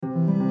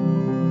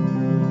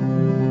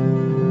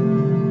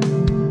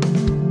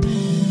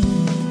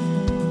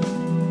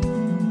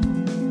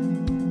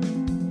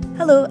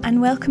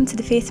and welcome to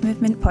the Faith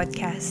Movement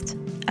podcast,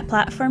 a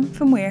platform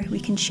from where we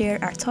can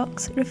share our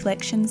talks,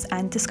 reflections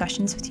and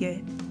discussions with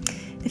you.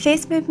 The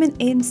Faith Movement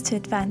aims to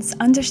advance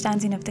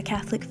understanding of the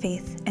Catholic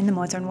faith in the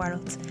modern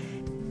world.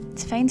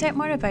 To find out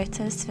more about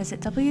us, visit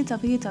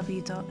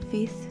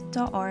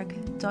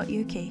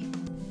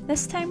www.faith.org.uk.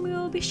 This time we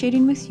will be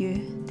sharing with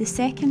you the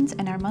second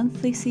in our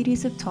monthly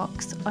series of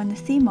talks on the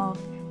theme of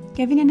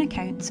giving an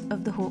account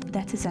of the hope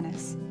that is in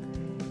us.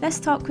 This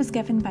talk was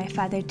given by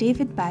Father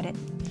David Barrett,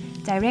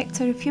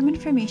 Director of Human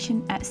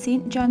Formation at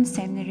St John's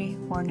Seminary,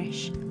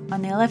 Warnish,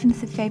 on the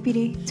 11th of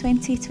February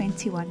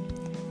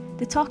 2021.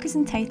 The talk is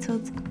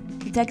entitled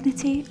The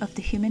Dignity of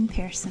the Human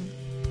Person.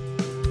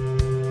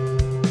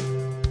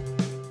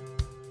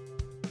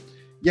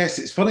 Yes,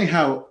 it's funny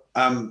how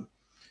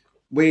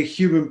we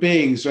human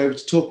beings are able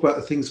to talk about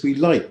the things we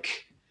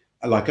like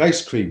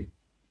ice cream.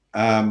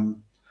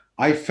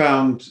 I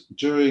found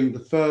during the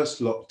first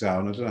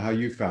lockdown, I don't know how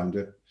you found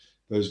it,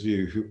 those of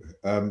you who,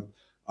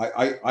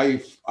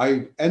 I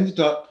ended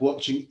up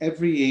watching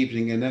every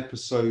evening an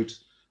episode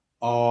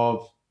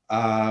of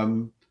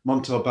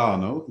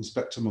Montalbano,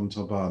 Inspector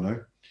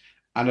Montalbano,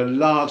 and a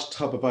large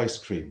tub of ice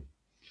cream.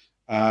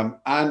 And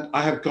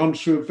I have gone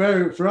through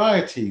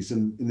varieties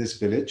in this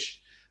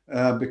village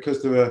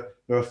because there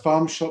are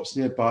farm shops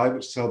nearby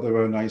which sell their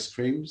own ice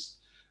creams.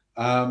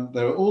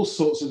 There are all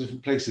sorts of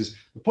different places.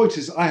 The point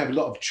is I have a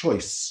lot of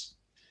choice.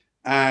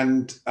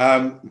 And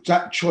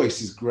that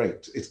choice is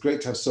great. It's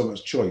great to have so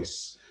much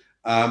choice.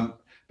 But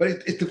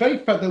it's the very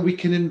fact that we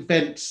can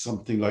invent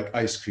something like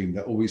ice cream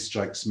that always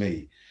strikes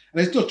me.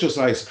 And it's not just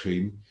ice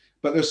cream,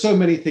 but there's so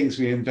many things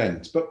we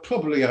invent. But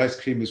probably ice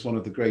cream is one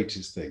of the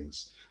greatest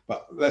things.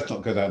 But let's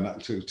not go down that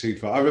too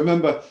far. I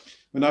remember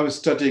when I was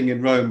studying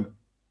in Rome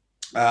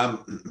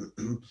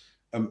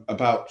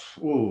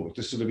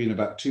this would have been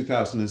about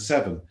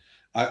 2007.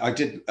 I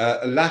did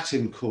a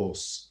Latin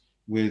course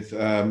with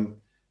a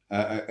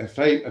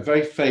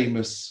very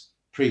famous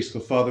priest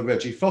called Father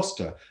Reggie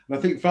Foster. And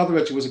I think Father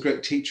Reggie was a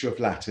great teacher of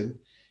Latin.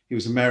 He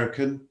was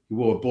American, he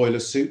wore a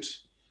boiler suit,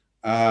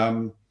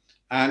 and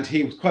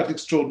he was quite an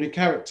extraordinary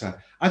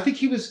character. I think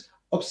he was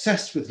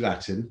obsessed with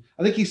Latin.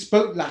 I think he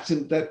spoke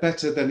Latin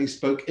better than he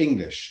spoke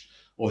English,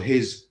 or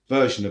his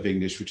version of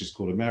English, which is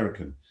called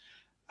American.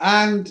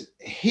 And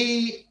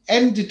he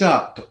ended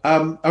up,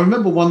 I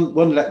remember one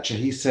lecture,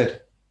 he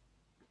said,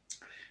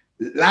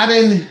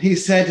 Latin, he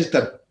said, is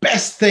the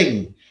best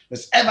thing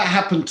that's ever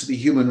happened to the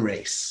human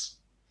race.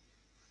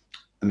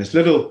 And this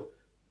little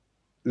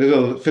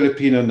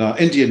Filipino nun,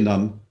 Indian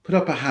nun, put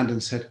up her hand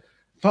and said,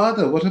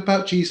 Father, what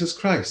about Jesus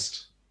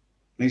Christ?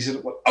 And he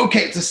said, well,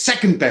 okay, it's the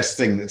second best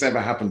thing that's ever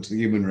happened to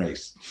the human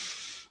race.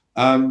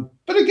 But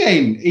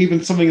again,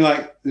 even something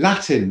like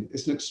Latin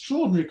is an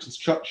extraordinary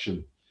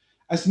construction.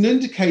 As an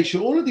indication,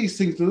 all of these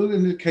things are little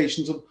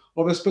indications of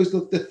I suppose,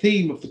 the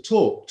theme of the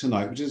talk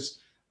tonight, which is,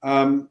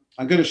 I'm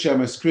going to share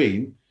my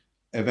screen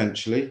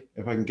eventually,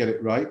 if I can get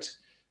it right.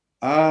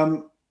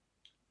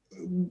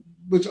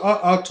 Which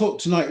our talk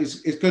tonight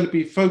is going to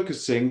be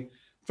focusing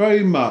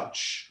very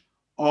much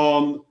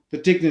on the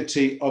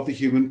dignity of the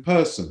human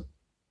person.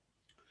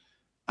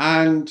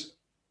 And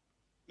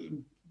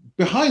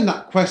behind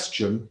that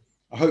question,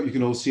 I hope you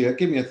can all see it.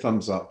 Give me a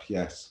thumbs up.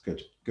 Yes,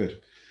 good.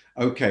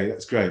 Okay,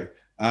 that's great.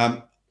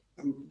 The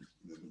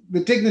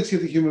dignity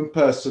of the human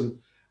person.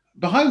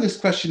 Behind this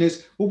question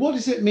is, well, what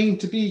does it mean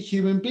to be a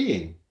human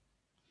being?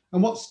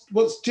 And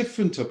what's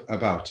different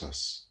about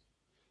us?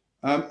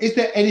 Is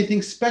there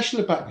anything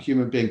special about a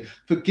human being?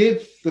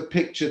 Forgive the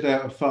picture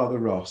there of Father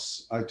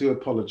Ross. I do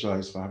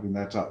apologise for having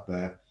that up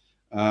there,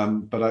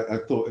 but I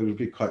thought it would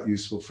be quite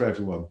useful for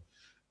everyone.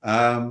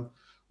 But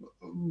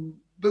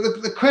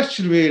the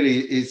question really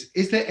is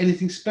there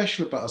anything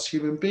special about us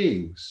human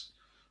beings?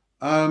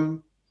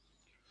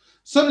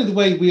 Certainly the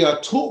way we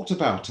are talked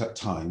about at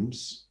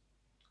times,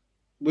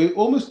 we're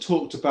almost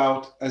talked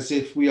about as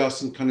if we are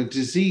some kind of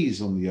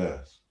disease on the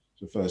earth.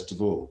 So first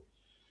of all,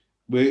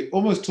 we're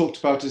almost talked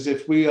about as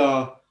if we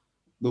are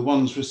the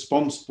ones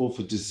responsible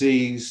for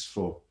disease,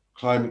 for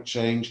climate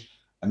change,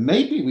 and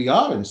maybe we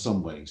are in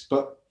some ways,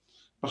 but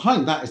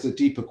behind that is a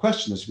deeper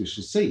question, as we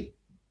shall see.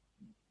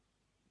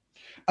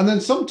 And then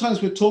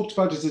sometimes we're talked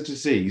about as a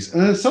disease,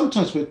 and then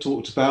sometimes we're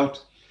talked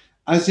about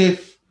as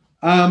if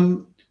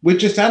we're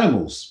just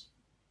animals,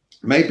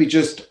 maybe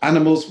just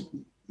animals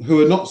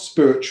who are not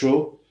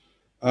spiritual,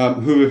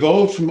 who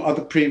evolved from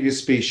other previous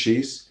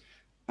species,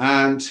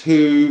 and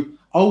who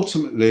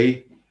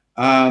ultimately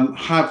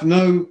have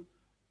no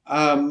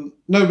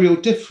real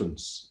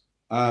difference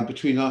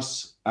between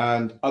us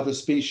and other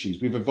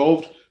species. We've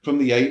evolved from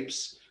the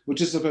apes,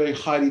 which is a very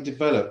highly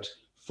developed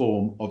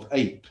form of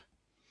ape.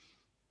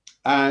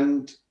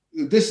 And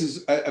this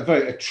is a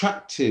very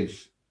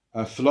attractive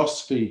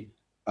philosophy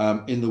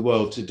in the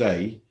world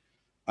today.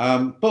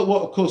 But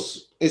what, of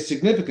course, is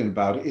significant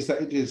about it is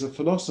that it is a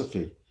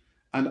philosophy,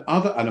 and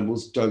other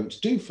animals don't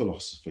do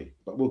philosophy.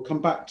 But we'll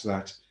come back to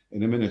that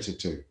in a minute or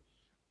two.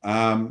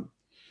 Are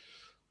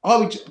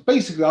we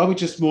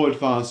just more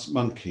advanced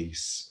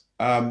monkeys?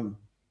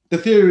 the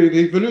theory of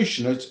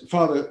evolution, as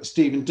Father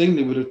Stephen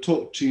Dingley would have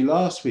talked to you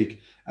last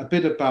week, a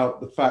bit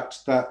about the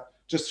fact that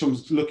just from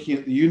looking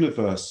at the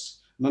universe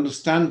and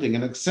understanding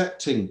and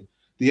accepting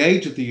the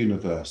age of the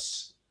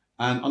universe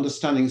and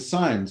understanding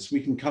science,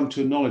 we can come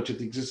to a knowledge of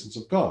the existence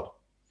of God.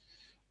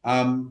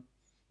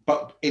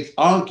 But it's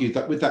argued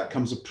that with that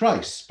comes a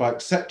price. By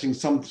accepting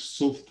some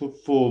sort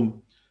of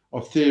form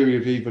of theory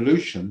of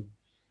evolution,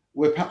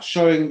 we're perhaps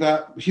showing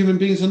that human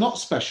beings are not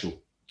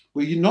special.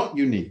 We're not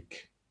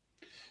unique.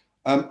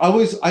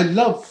 I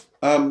love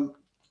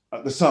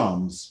the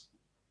Psalms,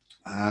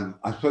 and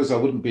I suppose I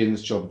wouldn't be in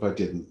this job if I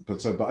didn't.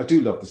 But I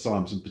do love the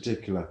Psalms in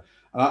particular,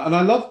 and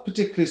I love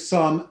particularly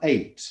Psalm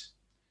 8.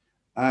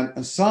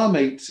 And Psalm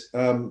 8,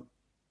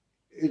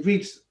 it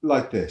reads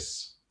like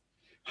this: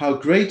 "How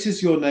great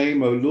is your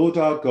name, O Lord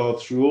our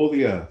God, through all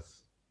the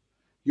earth.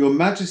 Your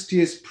majesty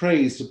is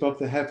praised above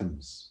the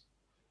heavens.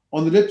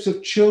 On the lips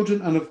of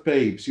children and of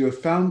babes, you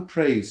have found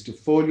praise to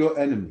foil your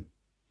enemy,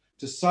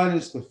 to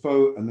silence the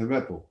foe and the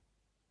rebel."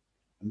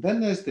 And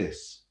then there's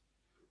this: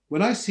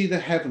 "When I see the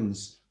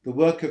heavens, the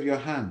work of your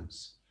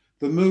hands,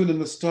 the moon and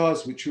the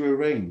stars which you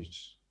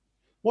arranged,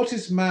 what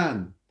is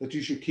man that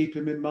you should keep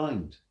him in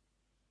mind?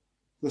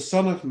 The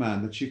son of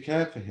man that you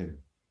care for him?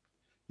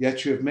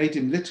 Yet you have made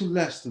him little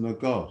less than a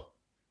god.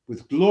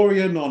 With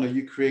glory and honor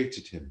you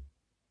created him.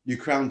 You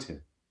crowned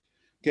him,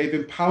 gave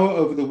him power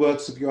over the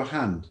works of your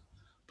hand,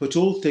 put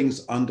all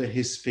things under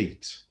his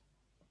feet."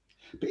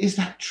 But is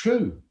that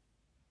true?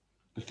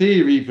 The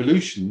theory of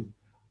evolution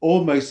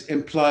almost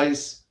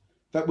implies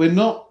that we're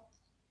not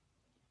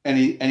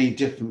any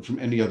different from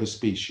any other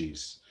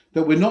species,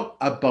 that we're not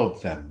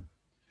above them,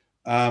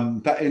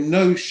 that in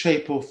no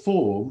shape or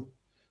form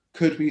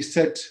could be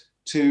said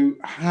to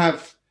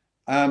have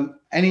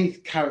any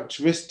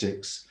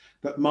characteristics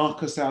that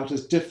mark us out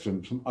as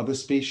different from other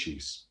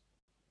species.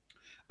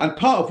 And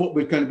part of what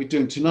we're going to be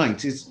doing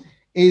tonight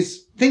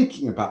is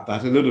thinking about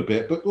that a little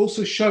bit, but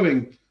also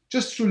showing,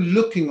 just through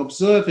looking,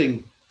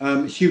 observing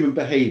human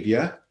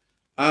behavior,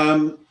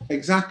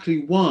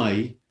 exactly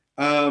why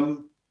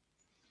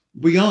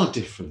we are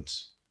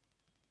different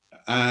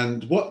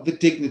and what the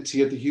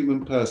dignity of the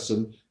human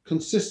person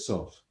consists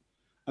of.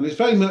 And it's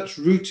very much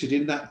rooted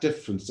in that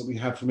difference that we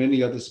have from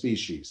any other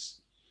species,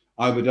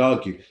 I would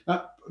argue.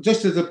 Now,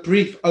 just as a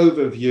brief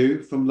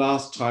overview from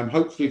last time,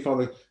 hopefully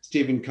Father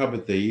Stephen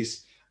covered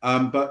these,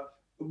 but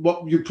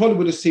what you probably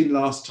would have seen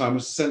last time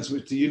was a sense in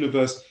which the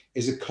universe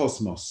is a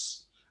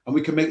cosmos, and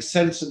we can make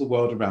sense of the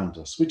world around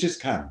us. We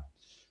just can.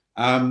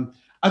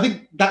 I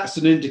think that's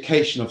an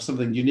indication of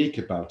something unique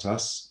about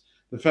us,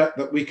 the fact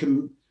that we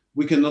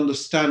can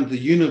understand the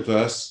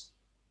universe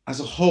as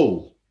a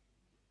whole.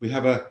 We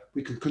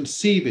can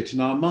conceive it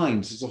in our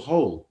minds as a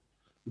whole.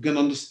 We can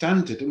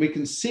understand it, and we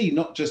can see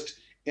not just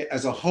it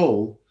as a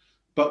whole,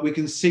 but we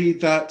can see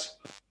that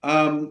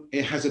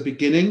it has a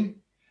beginning,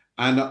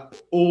 and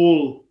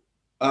all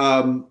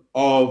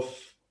of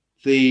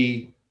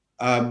the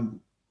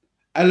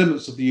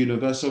elements of the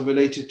universe are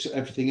related to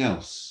everything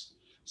else.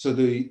 So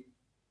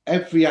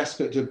every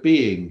aspect of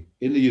being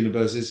in the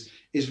universe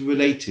is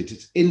related,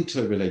 it's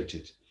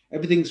interrelated.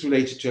 Everything's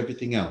related to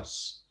everything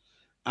else.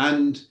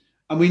 And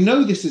we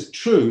know this is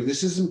true.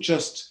 This isn't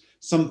just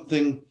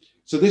something,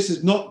 so this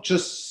is not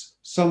just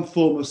some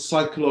form of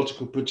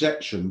psychological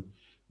projection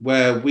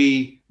where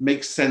we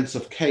make sense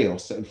of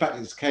chaos. In fact,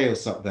 it's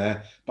chaos up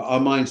there, but our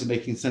minds are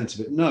making sense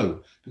of it.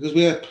 No, because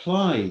we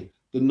apply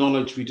the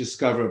knowledge we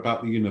discover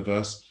about the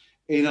universe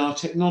in our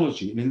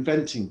technology, in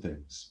inventing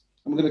things.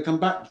 And we're going to come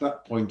back to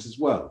that point as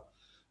well.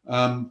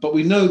 But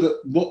we know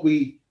that what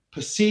we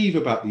perceive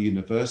about the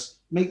universe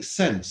makes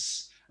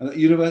sense, and that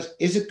the universe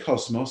is a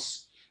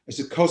cosmos. It's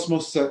a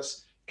cosmos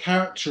that's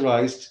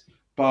characterized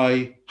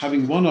by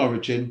having one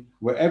origin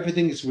where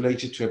everything is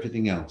related to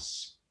everything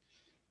else.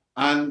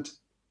 And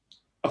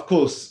of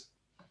course,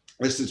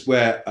 this is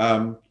where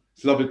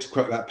it's lovely to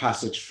quote that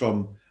passage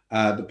from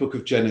the book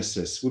of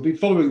Genesis. We've been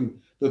following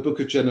the book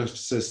of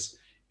Genesis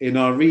in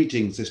our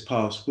readings this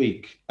past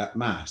week at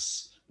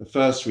Mass, the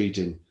first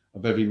reading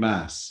of every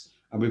Mass.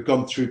 And we've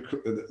gone through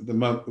the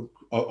month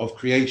of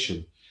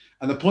creation.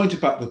 And the point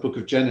about the book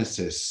of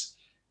Genesis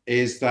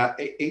is that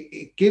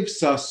it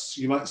gives us,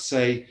 you might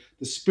say,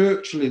 the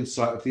spiritual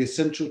insight of the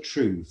essential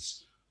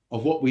truths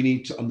of what we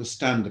need to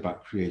understand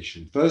about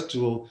creation. First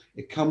of all,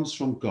 it comes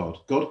from God.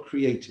 God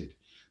created,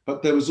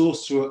 but there was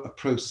also a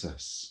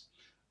process.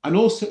 And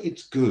also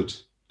it's good.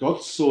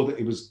 God saw that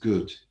it was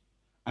good.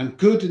 And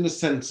good in the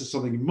sense of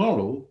something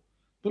moral,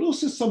 but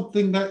also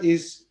something that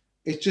it's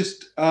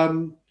just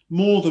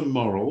more than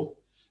moral.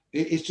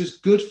 It's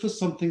just good for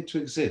something to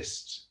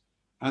exist.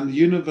 And the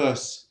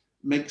universe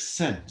makes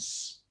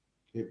sense.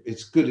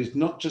 It's good. It's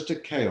not just a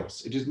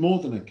chaos. It is more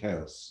than a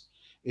chaos.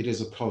 It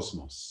is a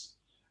cosmos.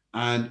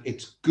 And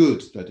it's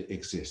good that it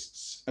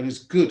exists. And it's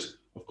good,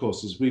 of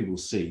course, as we will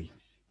see,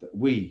 that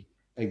we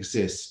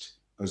exist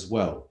as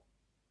well.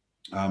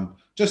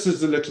 Just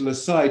as a little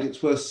aside,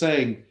 it's worth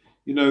saying,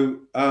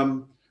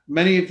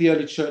 many of the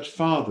early church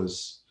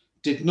fathers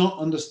did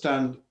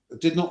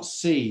not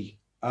see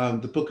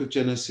the book of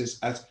Genesis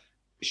as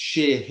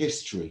sheer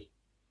history.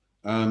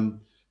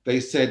 They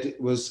said it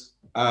was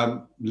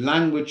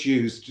language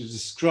used to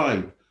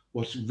describe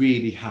what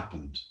really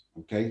happened.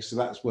 Okay, so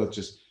that's worth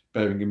just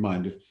bearing in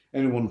mind. If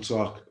anyone wants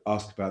to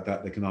ask about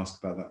that, they can ask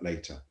about that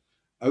later.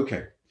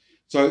 Okay,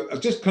 so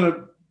I've just kind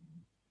of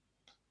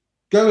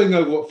going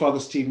over what Father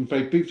Stephen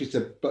very briefly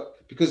said,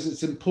 but because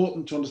it's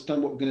important to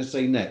understand what we're going to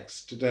say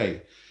next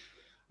today.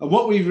 And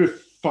what we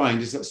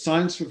find is that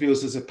science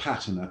reveals us a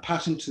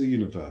pattern to the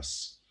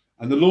universe.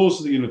 And the laws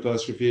of the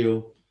universe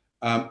reveal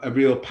a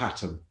real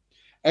pattern.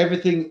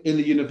 Everything in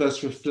the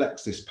universe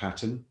reflects this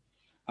pattern.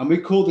 And we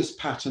call this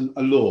pattern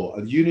a law,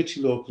 a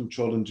unity law of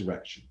control and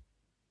direction.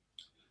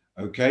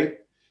 Okay,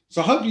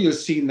 so hopefully you've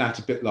seen that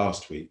a bit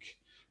last week.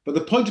 But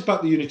the point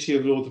about the unity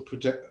of law of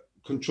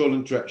control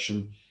and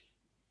direction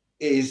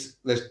is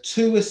there's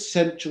two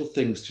essential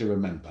things to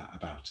remember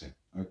about it.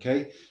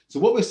 Okay, so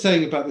what we're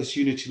saying about this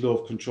unity law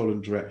of control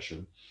and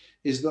direction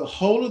is the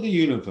whole of the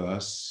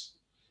universe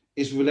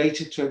is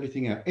related to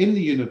everything else. In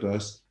the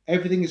universe,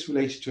 everything is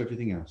related to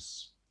everything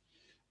else.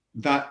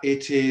 That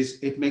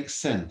it makes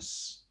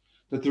sense,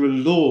 that there are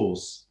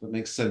laws that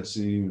make sense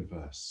in the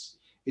universe.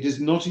 It is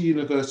not a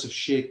universe of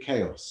sheer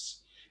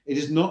chaos. It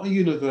is not a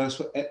universe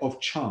of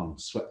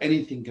chance where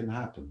anything can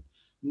happen.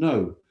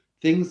 No,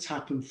 things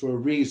happen for a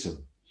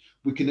reason.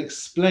 We can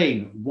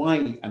explain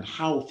why and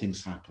how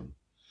things happen.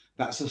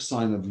 That's a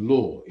sign of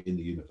law in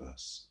the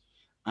universe.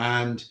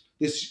 And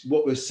this,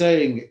 what we're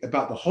saying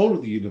about the whole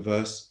of the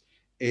universe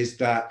is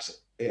that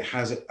it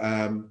has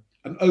an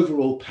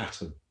overall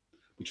pattern,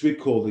 which we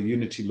call the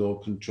unity law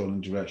of control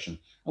and direction.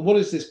 And what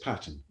is this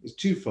pattern? It's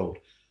twofold.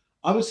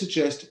 I would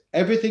suggest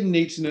everything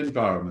needs an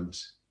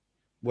environment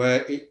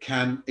where it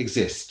can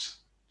exist.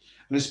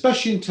 And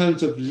especially in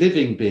terms of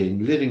living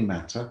being, living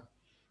matter,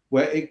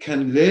 where it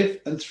can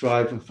live and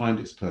thrive and find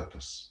its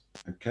purpose.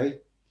 Okay?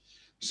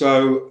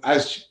 So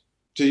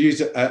to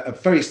use a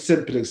very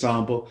simple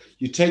example,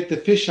 you take the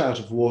fish out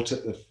of water,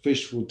 the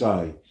fish will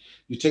die.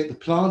 You take the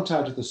plant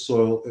out of the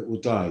soil, it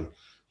will die.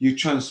 You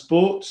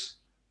transport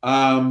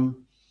the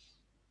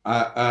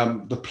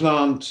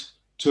plant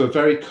to a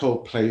very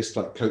cold place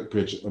like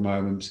Coatbridge at the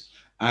moment,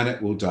 and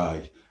it will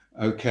die.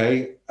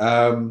 Okay,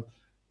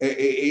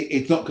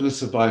 it's not going to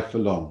survive for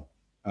long.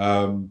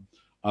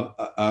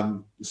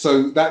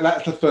 So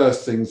that's the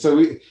first thing.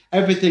 So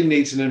everything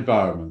needs an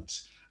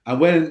environment, and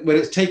when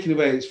it's taken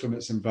away from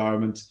its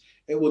environment,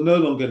 it will no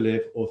longer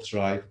live or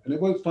thrive, and it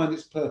won't find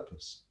its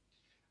purpose.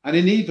 And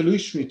in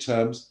evolutionary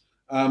terms,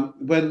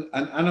 when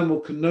an animal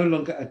can no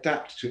longer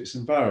adapt to its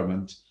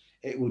environment,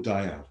 it will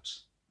die out.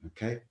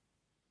 Okay.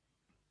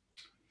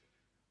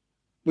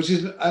 Which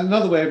is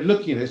another way of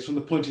looking at it from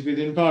the point of view of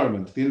the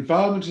environment. The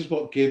environment is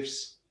what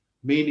gives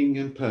meaning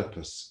and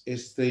purpose.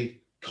 It's the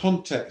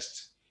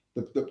context,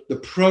 the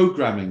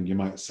programming, you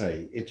might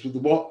say. It's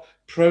what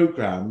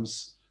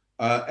programs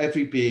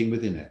every being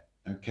within it.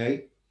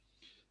 Okay,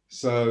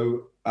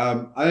 so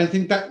I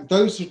think that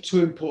those are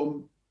two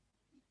important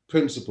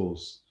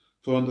principles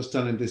for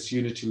understanding this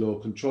unity law,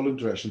 control and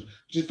direction,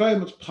 which is very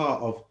much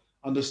part of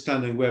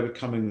understanding where we're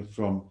coming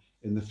from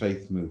in the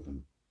faith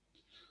movement.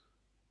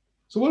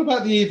 So what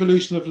about the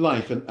evolution of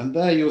life? And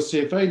there you'll see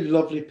a very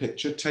lovely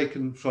picture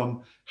taken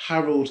from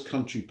Harold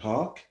Country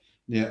Park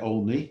near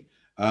Olney.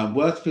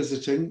 Worth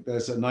visiting.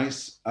 There's a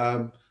nice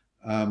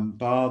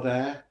bar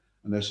there,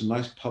 and there's some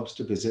nice pubs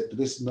to visit, but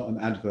this is not an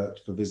advert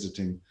for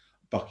visiting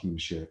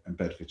Buckinghamshire and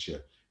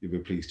Bedfordshire, you'll be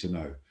pleased to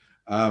know.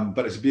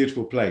 But it's a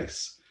beautiful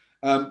place.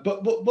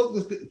 But what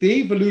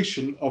the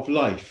evolution of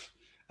life,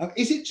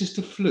 is it just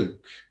a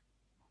fluke?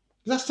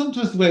 That's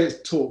sometimes the way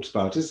it's talked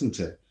about, isn't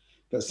it?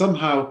 That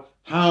somehow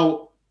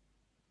how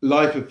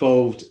life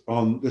evolved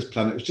on this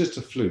planet was just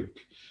a fluke.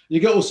 You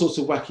get all sorts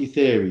of wacky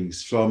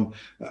theories, from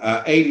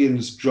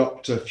aliens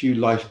dropped a few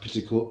life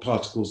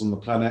particles on the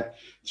planet,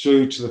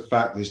 through to the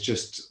fact there's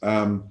just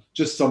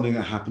something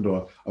that happened,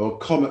 or a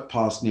comet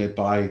passed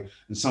nearby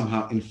and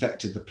somehow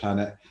infected the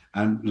planet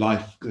and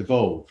life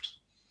evolved.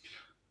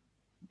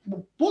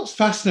 What's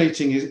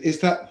fascinating is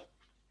that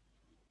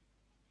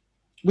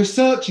we're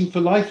searching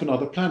for life on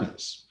other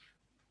planets.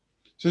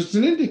 So it's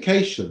an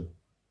indication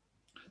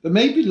that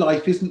maybe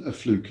life isn't a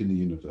fluke in the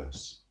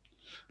universe.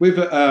 We've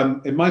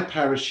in my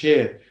parish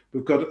here,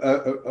 we've got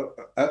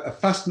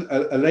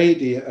a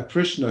lady, a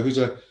parishioner who's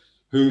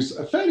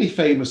a fairly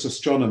famous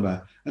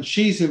astronomer, and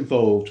she's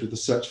involved with the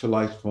search for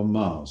life on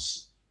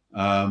Mars.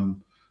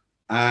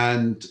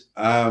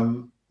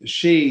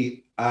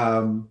 She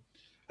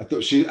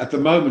at the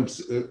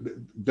moment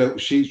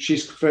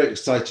she's very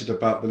excited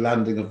about the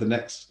landing of the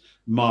next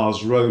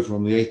Mars rover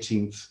on the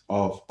 18th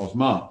of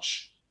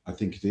March, I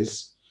think it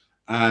is.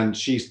 And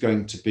she's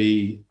going to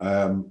be,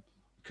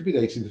 could be the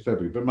 18th of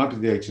February, but it might be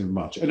the 18th of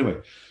March. Anyway,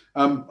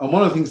 and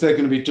one of the things they're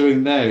going to be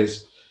doing there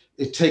is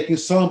taking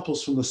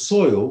samples from the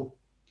soil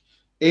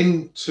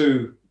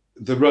into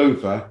the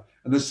rover,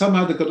 and then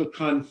somehow they've got to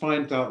try and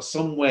find out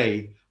some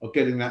way of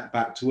getting that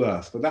back to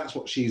Earth. But that's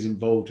what she's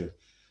involved with.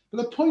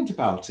 But the point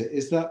about it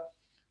is that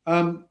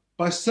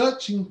by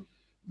searching,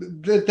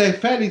 they're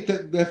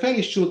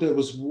fairly sure there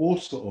was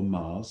water on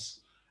Mars,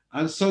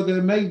 And so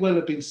there may well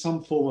have been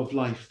some form of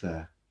life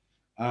there.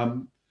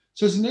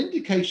 So it's an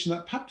indication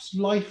that perhaps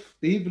life,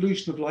 the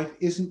evolution of life,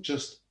 isn't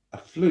just a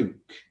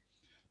fluke,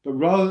 but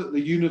rather that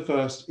the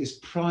universe is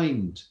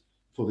primed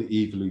for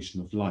the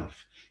evolution of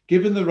life.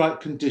 Given the right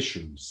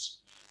conditions,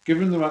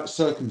 given the right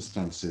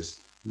circumstances,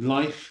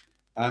 life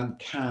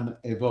can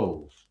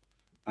evolve.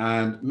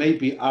 And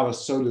maybe our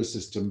solar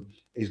system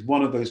is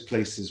one of those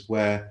places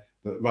where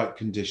the right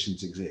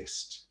conditions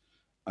exist.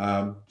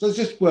 So it's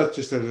just worth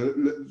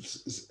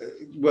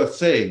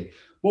saying.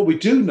 What we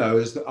do know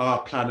is that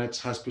our planet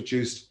has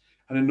produced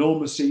an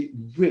enormously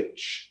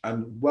rich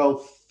and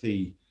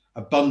wealthy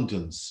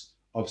abundance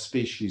of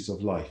species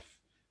of life,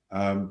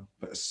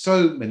 but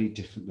so many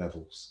different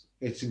levels.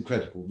 It's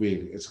incredible,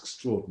 really. It's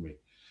extraordinary.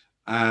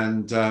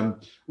 And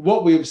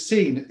what we have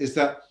seen is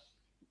that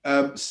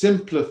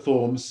simpler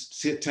forms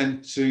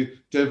tend to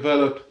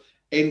develop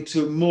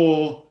into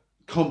more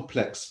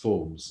complex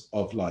forms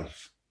of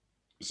life.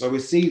 So we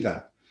see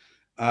that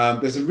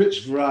there's a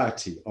rich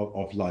variety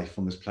of life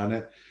on this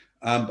planet,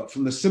 but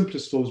from the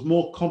simplest forms,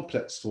 more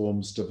complex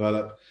forms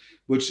develop,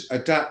 which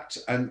adapt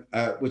and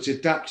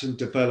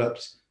develop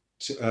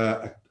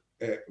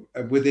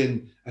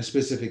within a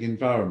specific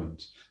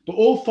environment. But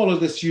all follow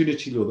this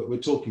unity law that we're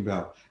talking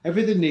about.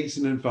 Everything needs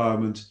an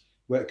environment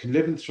where it can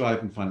live and thrive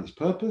and find its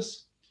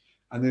purpose,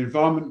 and the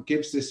environment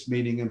gives this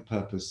meaning and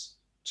purpose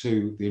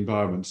to the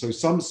environment. So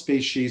some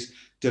species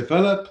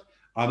develop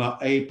and are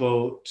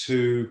able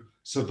to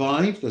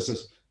survive. There's a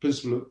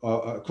principle,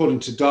 according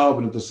to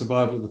Darwin, of the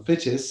survival of the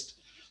fittest,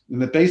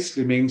 and that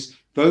basically means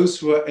those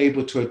who are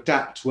able to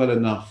adapt well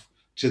enough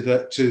to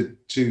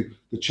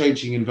the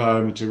changing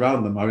environment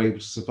around them are able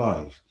to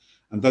survive,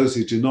 and those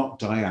who do not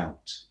die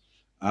out.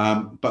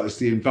 But it's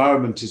the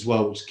environment as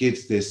well which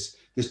gives this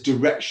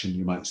direction,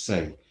 you might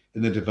say,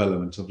 in the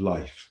development of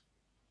life.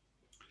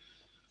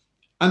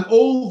 And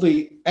all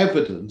the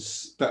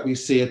evidence that we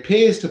see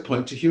appears to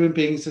point to human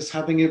beings as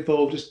having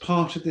evolved as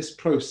part of this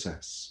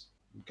process.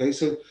 Okay,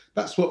 so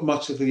that's what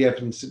much of the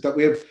evidence is, that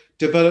we have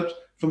developed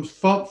from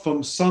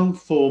some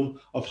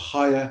form of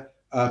higher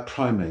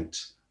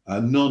primate,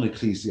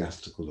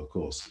 non-ecclesiastical, of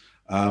course,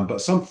 but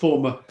some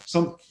form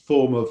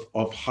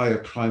of higher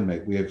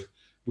primate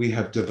we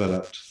have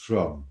developed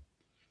from.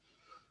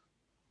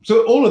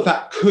 So all of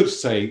that could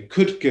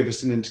give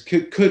us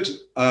could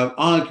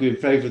argue in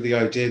favour of the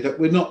idea that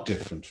we're not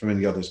different from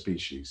any other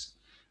species,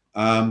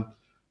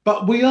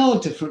 but we are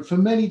different for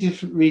many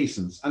different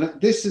reasons,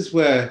 and this is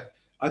where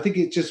I think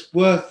it's just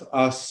worth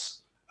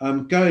us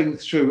going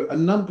through a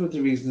number of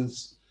the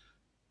reasons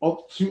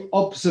through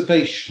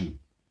observation,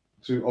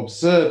 through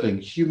observing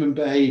human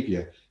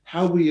behaviour,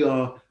 how we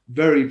are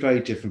very, very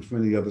different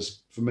from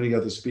any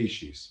other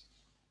species.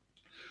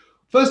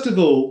 First of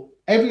all,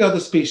 every other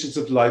species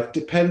of life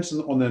depends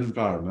on the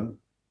environment,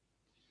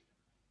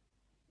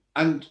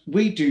 and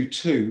we do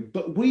too,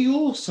 but we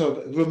also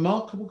have a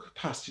remarkable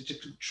capacity to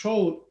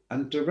control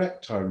and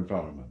direct our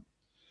environment.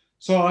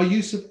 So our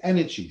use of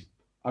energy,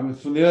 I mean,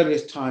 from the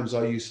earliest times,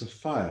 our use of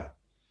fire,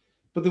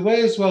 but the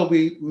way as well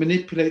we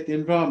manipulate the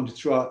environment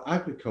through our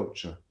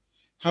agriculture,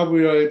 how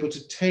we are able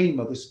to tame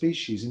other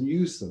species and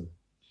use them,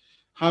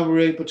 how we're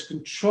able to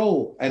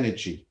control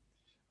energy,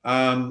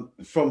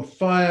 from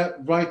fire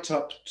right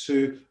up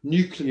to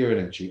nuclear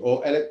energy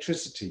or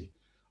electricity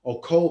or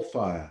coal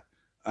fire,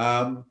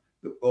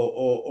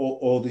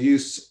 or the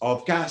use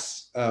of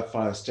gas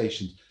fire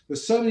stations.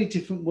 There's so many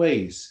different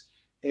ways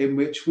in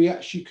which we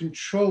actually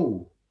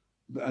control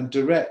and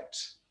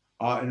direct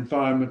our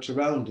environment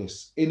around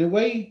us in a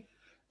way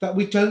that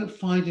we don't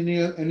find in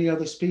any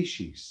other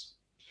species.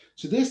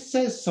 So this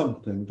says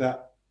something,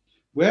 that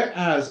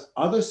whereas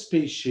other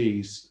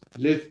species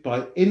live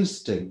by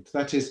instinct,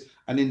 that is,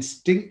 an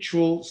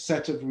instinctual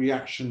set of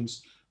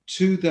reactions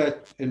to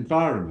their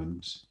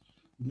environment,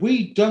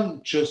 we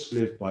don't just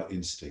live by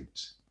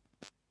instinct.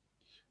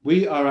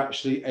 We are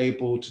actually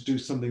able to do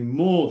something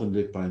more than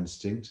live by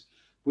instinct.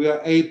 We are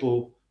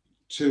able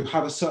to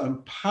have a certain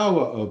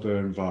power over our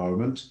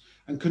environment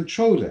and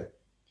control it.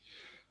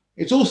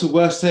 It's also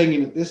worth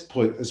saying at this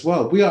point as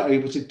well, we are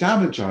able to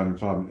damage our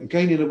environment,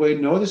 again, in a way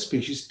no other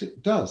species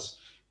does.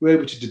 We're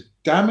able to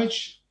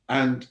damage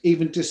and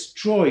even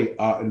destroy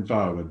our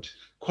environment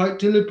quite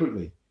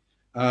deliberately.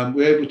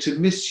 We're able to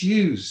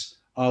misuse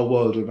our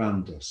world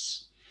around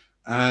us.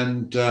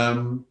 And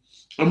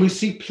we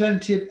see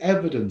plenty of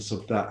evidence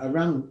of that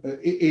around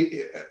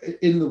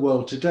in the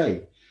world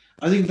today.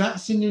 I think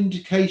that's an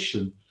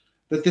indication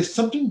that there's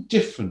something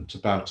different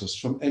about us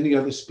from any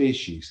other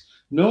species.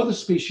 No other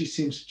species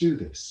seems to do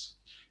this.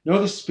 No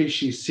other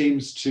species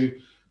seems to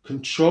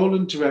control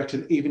and direct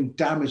and even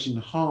damage and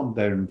harm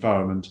their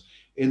environment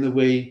in the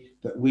way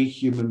that we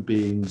human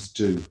beings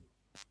do.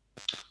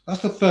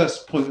 That's the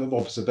first point of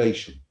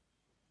observation.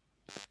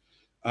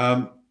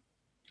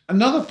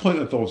 Another point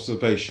of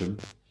observation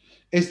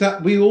is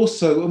that we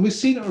also, and we've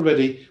seen it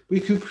already, we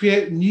can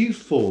create new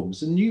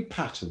forms and new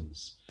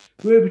patterns.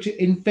 We're able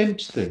to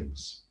invent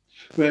things.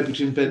 We're able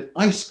to invent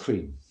ice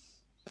cream.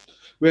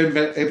 We're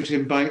able to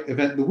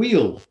invent the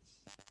wheel.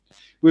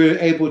 We're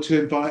able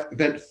to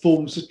invent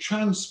forms of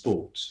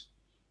transport,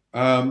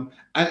 and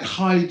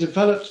highly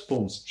developed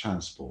forms of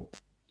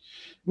transport.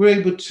 We're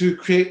able to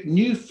create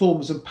new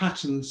forms and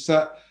patterns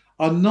that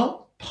are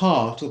not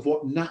part of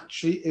what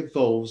naturally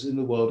evolves in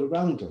the world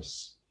around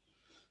us.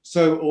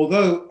 So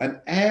although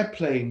an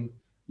airplane,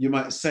 you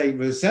might say,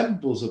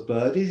 resembles a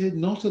bird, it is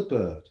not a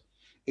bird.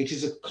 It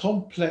is a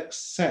complex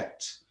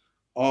set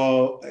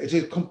of, it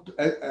is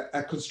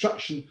a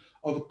construction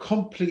of a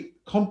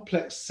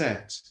complex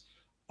set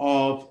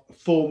of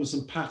forms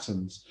and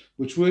patterns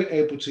which we're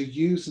able to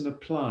use and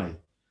apply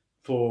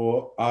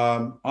for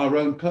our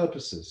own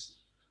purposes.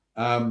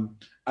 And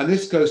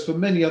this goes for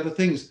many other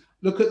things.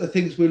 Look at the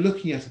things we're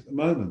looking at the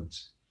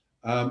moment.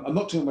 I'm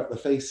not talking about the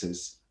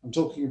faces. I'm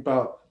talking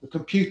about the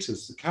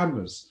computers, the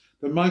cameras,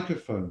 the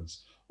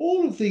microphones,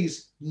 all of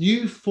these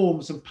new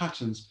forms and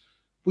patterns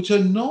which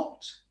are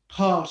not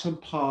part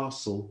and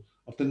parcel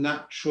of the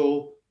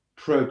natural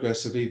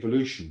progress of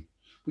evolution.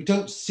 We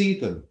don't see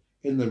them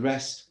in the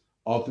rest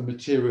of the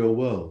material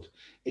world.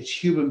 It's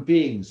human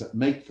beings that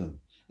make them.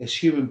 It's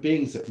human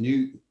beings that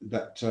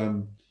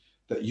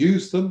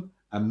use them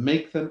and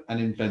make them and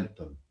invent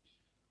them.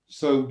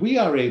 So we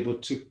are able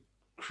to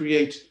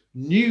create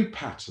new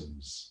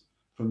patterns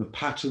from the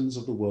patterns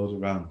of the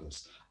world around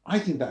us. I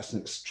think that's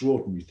an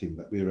extraordinary thing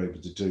that we are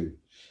able to do.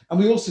 And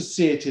we also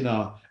see it in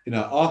our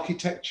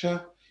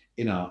architecture,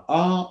 in our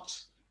art,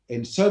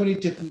 in so many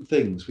different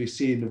things we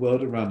see in the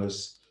world around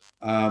us,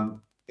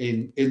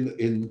 in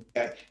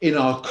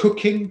our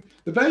cooking.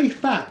 The very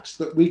fact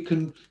that we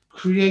can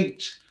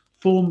create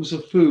forms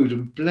of food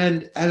and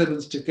blend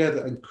elements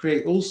together and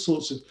create all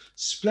sorts of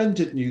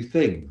splendid new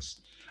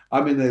things.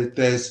 I mean,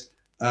 there's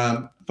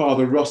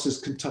Father Ross's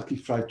Kentucky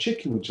Fried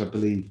Chicken, which I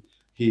believe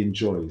he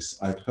enjoys.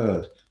 I've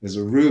heard there's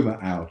a rumor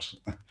out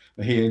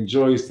that he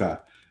enjoys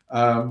that.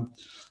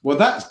 Well,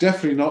 that's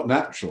definitely not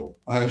natural,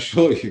 I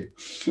assure you.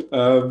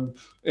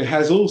 It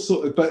has all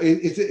sorts of, but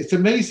it's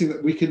amazing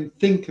that we can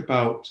think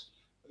about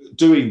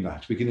doing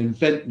that. We can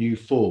invent new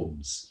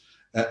forms,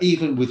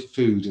 even with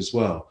food as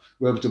well.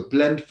 We're able to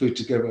blend food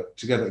together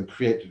and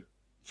create,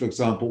 for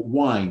example,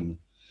 wine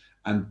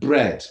and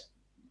bread,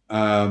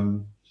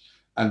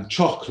 and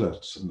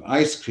chocolate and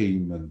ice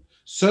cream and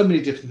so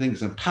many different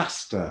things, and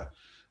pasta.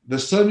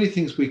 There's so many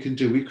things we can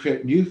do. We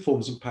create new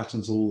forms and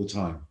patterns all the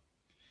time.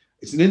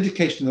 It's an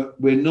indication that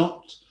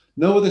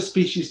no other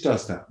species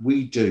does that.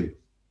 We do.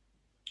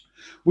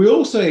 We're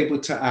also able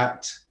to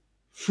act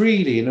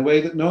freely in a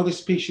way that no other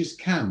species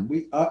can.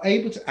 We are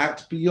able to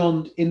act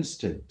beyond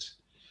instinct.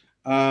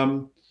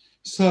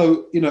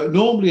 So,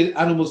 normally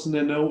animals in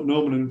their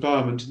normal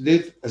environment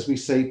live, as we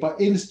say, by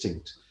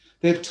instinct.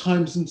 They have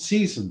times and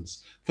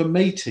seasons for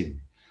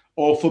mating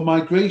or for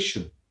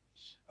migration.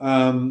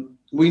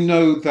 We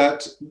know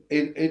that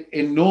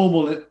in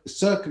normal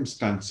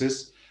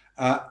circumstances,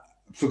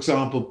 for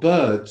example,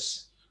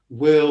 birds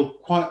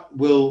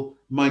will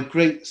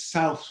migrate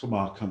south from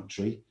our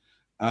country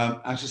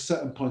at a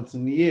certain point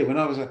in the year. When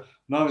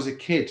I was a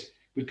kid,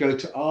 we'd go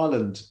to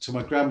Ireland to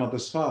my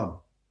grandmother's farm,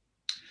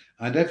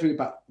 and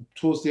about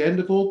towards the end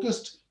of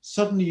August,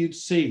 suddenly you'd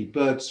see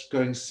birds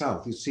going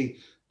south. You'd see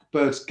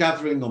birds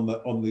gathering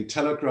on the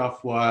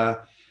telegraph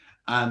wire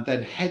and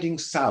then heading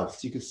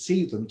south. You could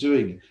see them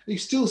doing it. You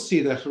still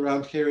see that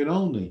around here in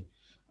Olney.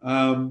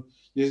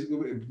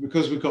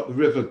 Because we've got the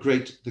river,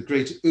 the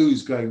Great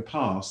Ouse going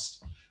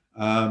past,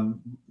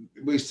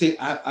 we see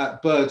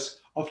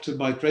birds often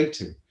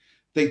migrating.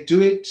 They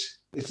do it,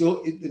 they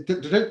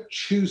don't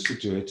choose to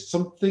do it.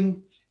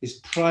 Something is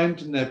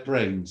primed in their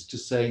brains to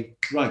say,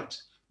 right,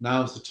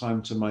 now's the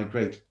time to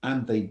migrate,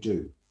 and they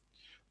do.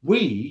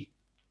 We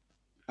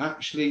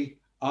actually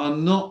are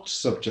not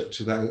subject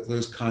to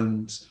those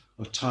kinds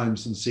of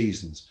times and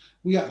seasons.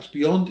 We act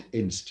beyond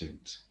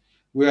instinct.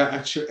 We are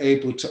actually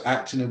able to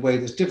act in a way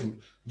that's different.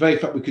 The very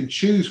fact we can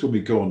choose when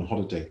we go on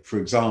holiday, for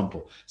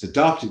example. It's a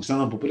daft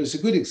example, but it's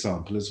a good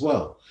example as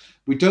well.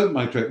 We don't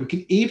migrate. We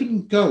can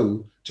even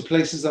go to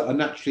places that are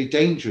naturally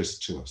dangerous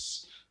to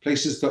us,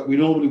 places that we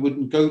normally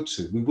wouldn't go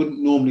to. We wouldn't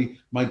normally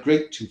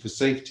migrate to for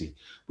safety.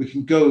 We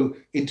can go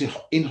into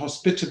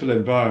inhospitable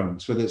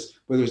environments, whether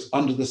it's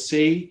under the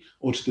sea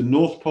or to the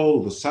North Pole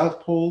or the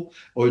South Pole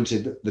or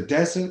into the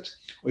desert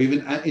or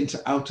even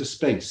into outer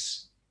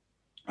space.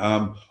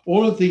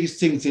 All of these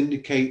things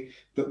indicate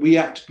that we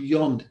act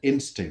beyond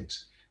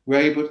instinct. We're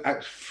able to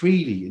act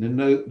freely in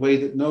a way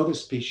that no other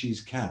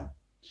species can.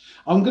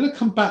 I'm going to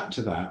come back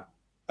to that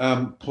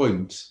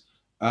point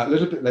a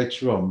little bit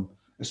later on,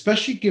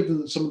 especially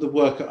given some of the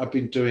work that I've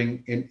been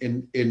doing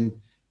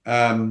in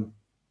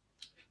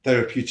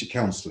therapeutic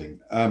counselling.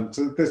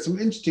 So there's some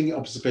interesting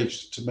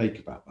observations to make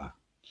about that.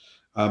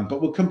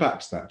 But we'll come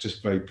back to that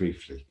just very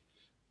briefly.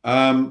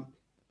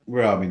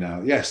 Where are we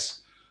now? Yes.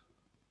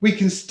 We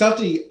can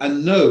study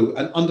and know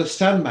and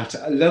understand matter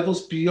at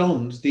levels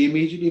beyond the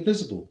immediately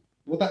visible.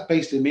 What that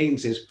basically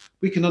means is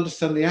we can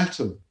understand the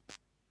atom.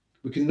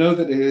 We can know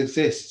that it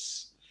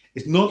exists.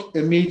 It's not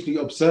immediately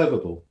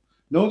observable.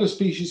 No other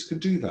species can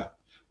do that.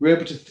 We're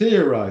able to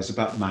theorize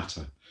about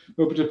matter.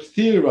 We're able to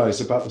theorize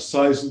about the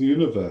size of the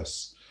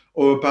universe,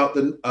 or about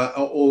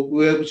or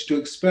we're able to do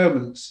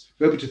experiments,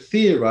 we're able to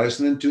theorize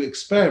and then do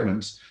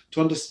experiments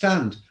to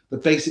understand the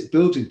basic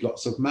building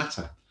blocks of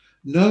matter.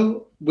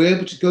 No, we're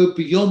able to go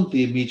beyond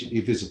the immediately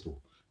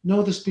visible. No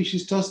other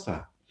species does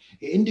that.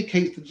 It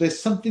indicates that there's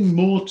something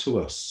more to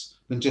us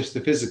than just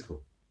the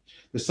physical.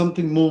 There's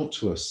something more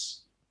to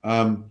us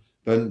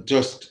than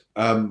just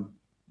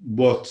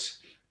what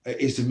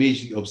is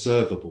immediately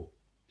observable.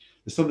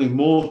 There's something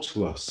more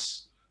to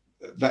us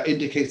that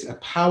indicates a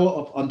power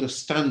of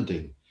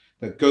understanding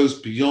that goes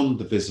beyond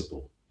the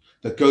visible,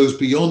 that goes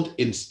beyond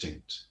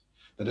instinct,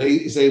 that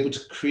is able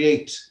to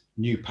create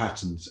new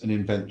patterns and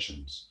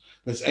inventions,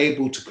 that's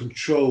able to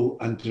control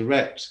and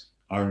direct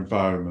our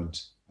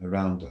environment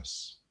around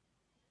us.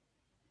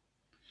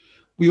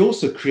 We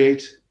also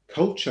create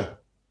culture,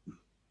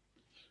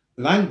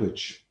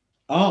 language,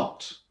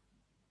 art.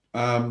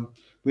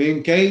 We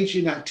engage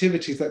in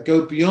activities that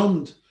go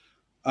beyond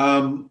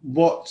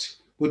what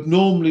would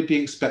normally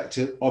be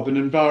expected of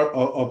an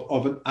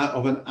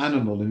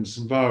animal in its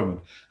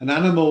environment. An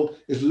animal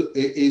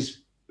is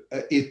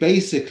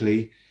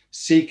basically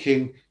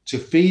seeking to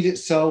feed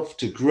itself,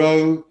 to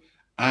grow,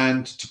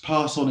 and to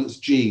pass on its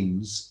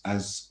genes,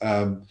 as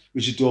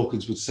Richard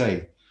Dawkins would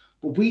say.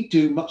 But we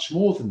do much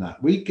more than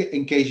that. We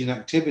engage in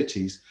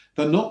activities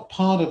that are not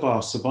part of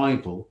our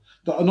survival,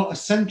 that are not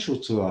essential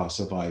to our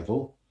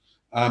survival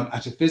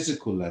at a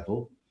physical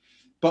level,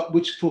 but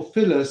which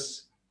fulfill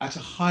us at a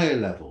higher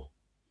level.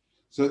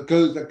 So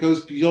that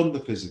goes beyond the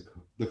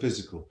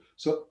physical.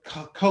 So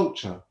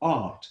culture,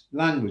 art,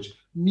 language,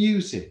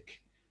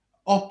 music,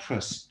 opera,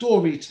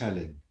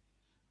 storytelling,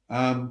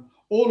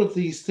 all of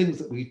these things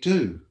that we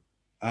do.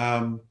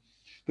 The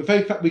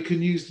very fact we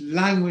can use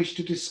language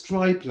to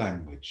describe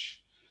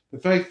language, the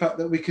very fact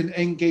that we can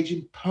engage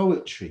in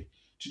poetry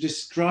to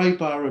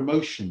describe our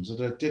emotions at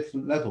a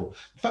different level,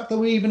 the fact that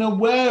we're even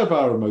aware of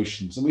our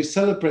emotions and we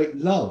celebrate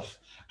love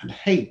and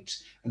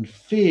hate and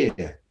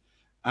fear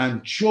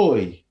and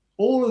joy.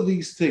 All of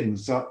these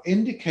things are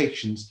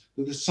indications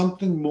that there's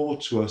something more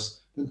to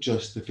us than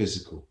just the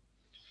physical.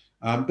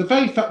 The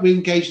very fact we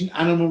engage in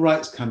animal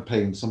rights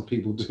campaigns, some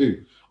people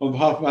do, on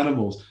behalf of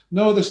animals.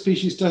 No other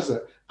species does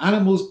it.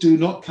 Animals do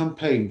not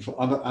campaign for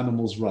other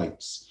animals'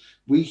 rights.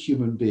 We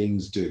human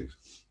beings do.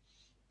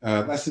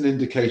 That's an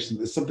indication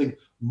that there's something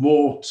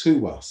more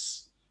to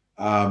us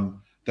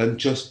than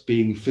just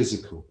being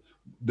physical,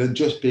 than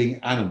just being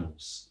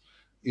animals.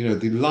 You know,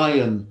 the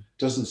lion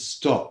doesn't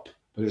stop,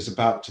 but it's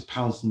about to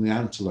pounce on the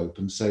antelope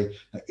and say,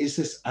 is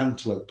this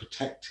antelope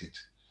protected?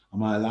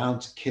 Am I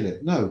allowed to kill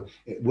it? No,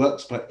 it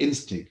works by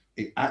instinct.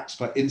 It acts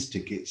by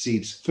instinct. It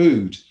sees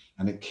food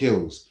and it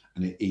kills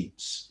and it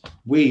eats.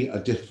 We are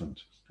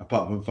different,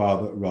 apart from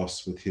Father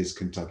Ross with his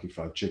Kentucky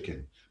Fried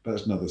Chicken, but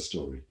that's another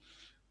story.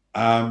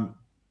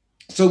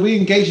 So we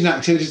engage in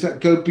activities that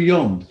go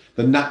beyond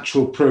the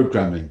natural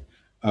programming,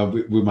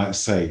 we might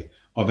say,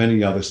 of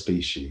any other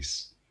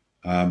species.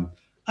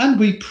 And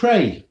we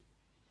pray.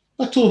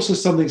 That's also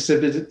something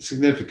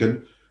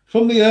significant.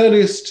 From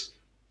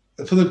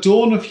the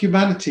dawn of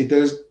humanity,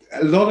 there's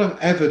a lot of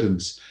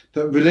evidence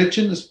that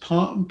religion is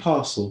part and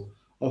parcel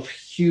of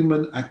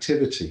human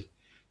activity.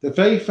 The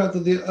very fact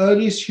that the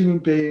earliest human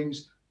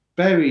beings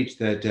buried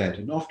their dead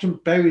and often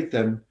buried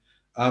them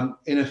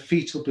in a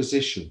fetal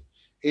position,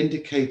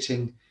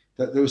 indicating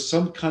that there was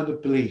some kind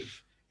of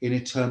belief in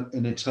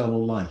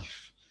eternal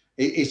life.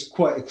 It's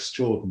quite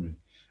extraordinary.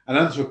 And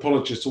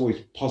anthropologists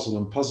always puzzle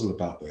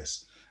about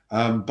this.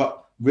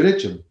 But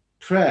religion,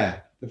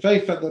 prayer, the very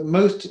fact that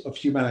most of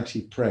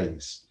humanity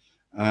prays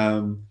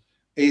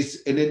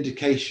is an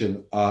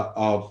indication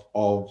of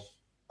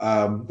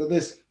that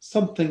there's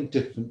something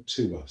different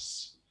to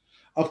us.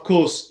 Of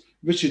course,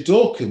 Richard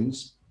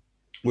Dawkins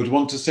would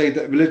want to say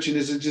that religion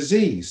is a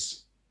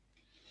disease.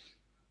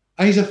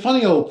 And he's a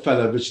funny old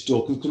fellow, Richard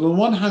Dawkins, because on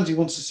one hand, he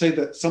wants to say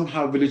that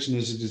somehow religion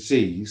is a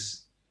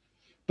disease,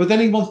 but then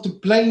he wants to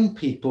blame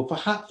people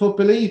for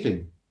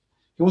believing.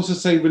 He wants to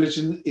say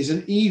religion is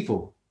an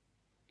evil.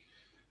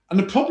 And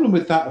the problem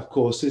with that, of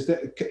course, is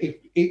that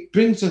it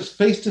brings us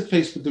face to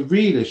face with the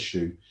real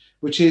issue,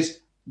 which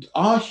is,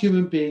 are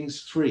human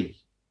beings free?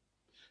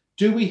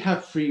 Do we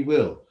have free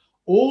will?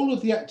 All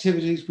of the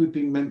activities we've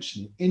been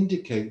mentioning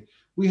indicate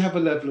we have a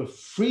level of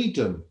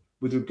freedom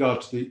with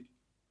regard to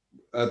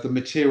the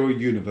material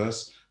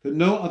universe that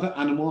no other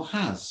animal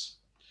has.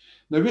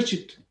 Now,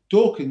 Richard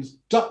Dawkins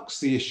ducks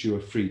the issue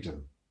of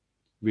freedom,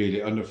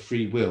 really, and of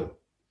free will,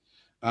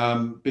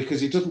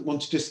 because he doesn't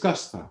want to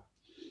discuss that.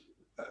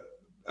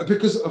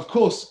 Because, of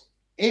course,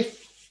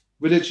 if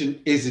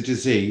religion is a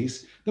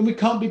disease, then we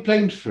can't be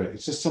blamed for it.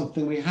 It's just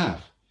something we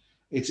have.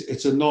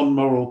 It's a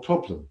non-moral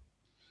problem.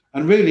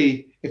 And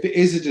really, if it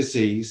is a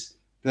disease,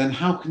 then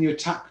how can you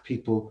attack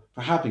people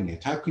for having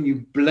it? How can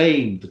you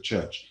blame the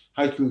church?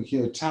 How can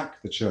you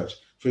attack the church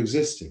for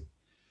existing?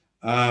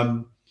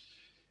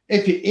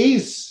 If it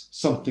is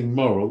something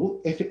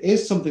moral, if it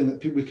is something that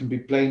people can be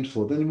blamed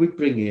for, then we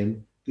bring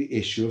in the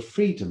issue of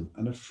freedom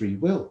and of free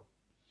will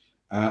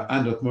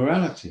and of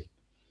morality.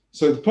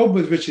 So the problem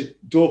with Richard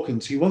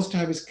Dawkins, he wants to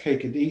have his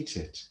cake and eat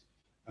it.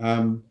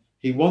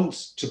 He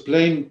wants to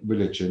blame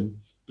religion,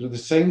 but at the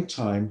same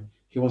time,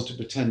 he wants to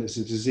pretend it's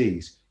a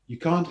disease. You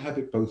can't have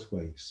it both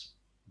ways.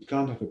 You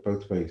can't have it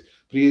both ways.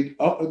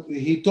 But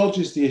he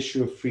dodges the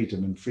issue of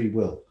freedom and free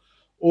will.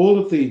 All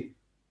of the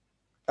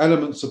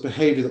elements of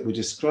behavior that we're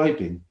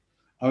describing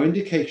are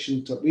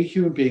indications that we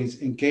human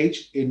beings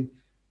engage in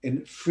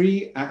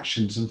free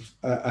actions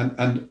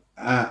and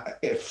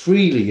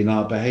freely in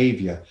our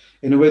behavior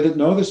in a way that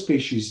no other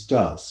species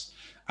does.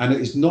 And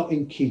it is not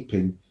in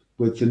keeping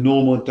with the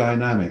normal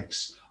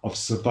dynamics of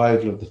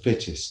survival of the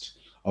fittest,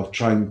 of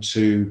trying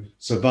to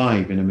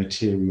survive in a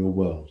material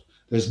world.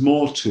 There's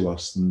more to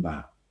us than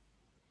that.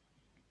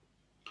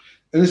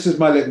 And this is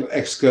my little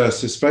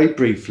excursus, very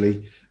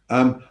briefly.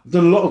 I've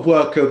done a lot of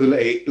work over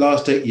the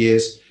last 8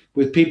 years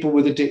with people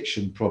with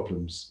addiction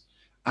problems.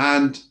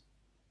 And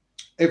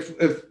if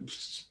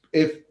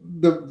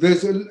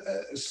there's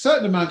a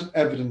certain amount of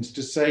evidence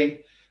to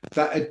say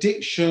that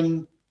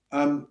addiction,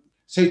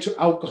 say to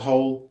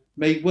alcohol,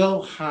 may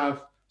well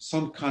have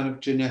some kind of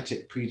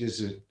genetic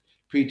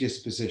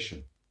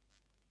predisposition.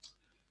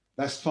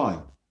 That's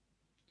fine.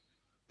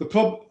 The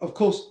problem, of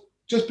course,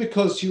 just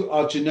because you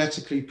are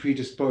genetically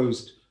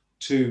predisposed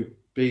to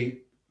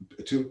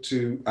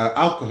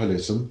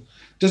alcoholism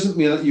doesn't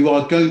mean that you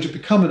are going to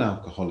become an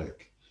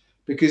alcoholic,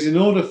 because in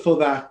order for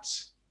that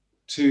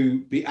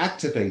to be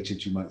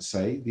activated, you might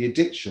say, the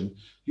addiction,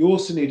 you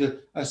also need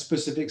a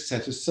specific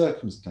set of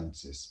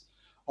circumstances,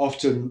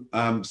 often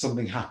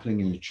something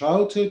happening in your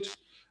childhood,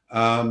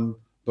 but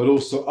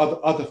also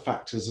other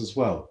factors as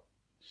well.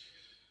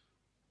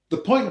 The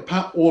point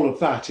about all of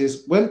that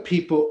is when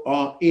people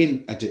are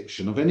in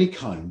addiction of any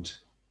kind,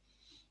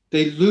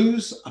 they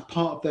lose a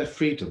part of their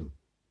freedom.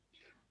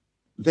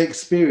 They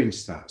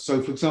experience that.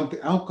 So, for example,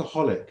 the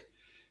alcoholic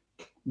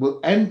will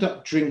end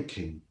up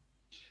drinking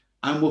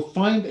and will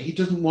find that he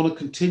doesn't want to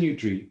continue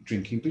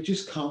drinking, but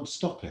just can't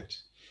stop it.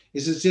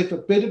 It's as if a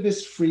bit of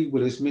his free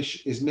will is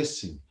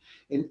missing.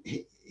 And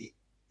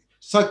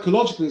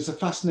psychologically, it's a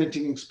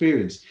fascinating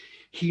experience.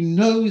 He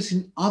knows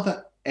in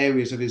other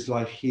areas of his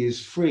life he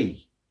is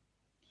free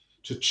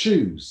to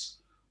choose.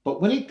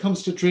 But when it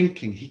comes to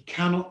drinking, he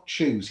cannot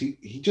choose.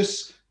 He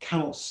just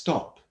cannot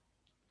stop.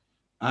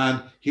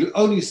 And he'll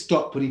only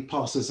stop when he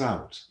passes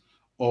out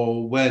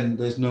or when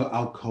there's no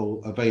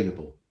alcohol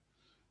available.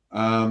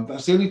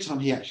 That's the only time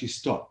he actually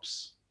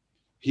stops,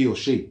 he or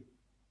she,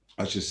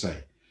 I should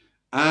say.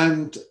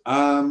 And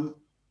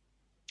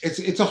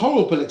it's a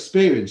horrible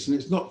experience, and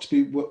it's not to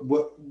be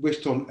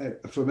wished on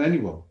for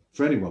anyone.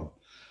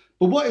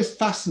 But what is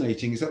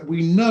fascinating is that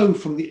we know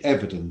from the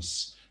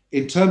evidence,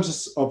 in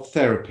terms of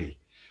therapy,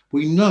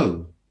 we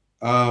know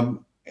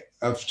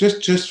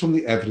just from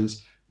the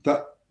evidence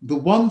that the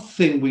one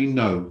thing we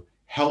know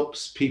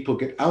helps people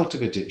get out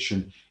of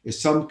addiction is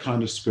some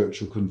kind of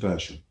spiritual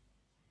conversion.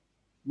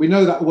 We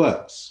know that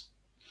works.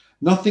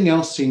 Nothing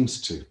else seems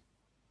to.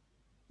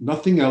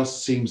 Nothing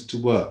else seems to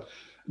work,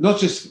 not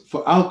just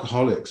for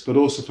alcoholics, but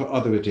also for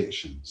other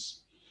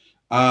addictions.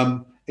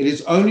 It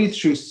is only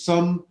through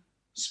some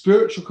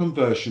spiritual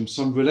conversion,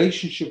 some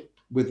relationship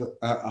with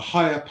a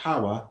higher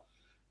power,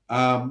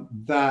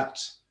 that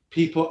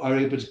people are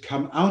able to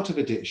come out of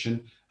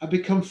addiction and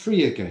become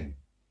free again.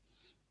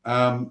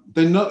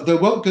 They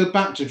won't go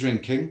back to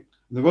drinking.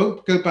 They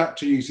won't go back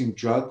to using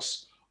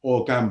drugs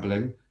or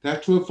gambling. They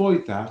have to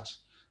avoid that.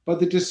 But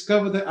they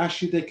discover that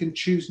actually they can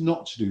choose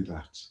not to do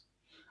that.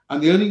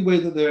 And the only way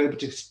that they're able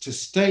to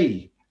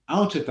stay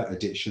out of that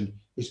addiction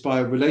is by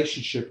a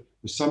relationship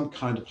with some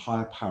kind of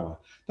higher power.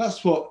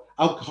 That's what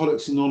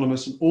Alcoholics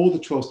Anonymous and all the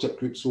 12-step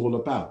groups are all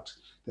about.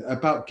 They're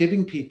about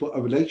giving people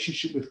a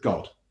relationship with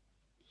God.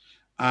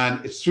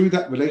 And it's through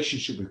that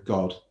relationship with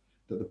God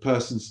that the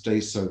person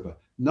stays sober.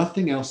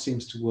 Nothing else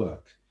seems to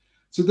work.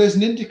 So there's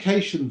an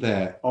indication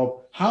there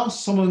of how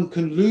someone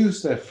can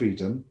lose their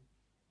freedom,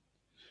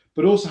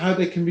 but also how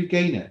they can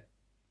regain it.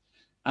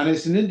 And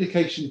it's an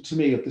indication to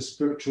me of the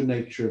spiritual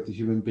nature of the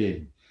human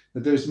being,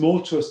 that there is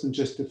more to us than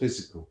just the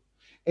physical.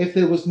 If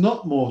there was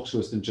not more to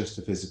us than just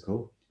the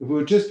physical, if we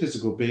were just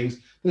physical beings,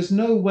 there's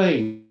no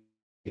way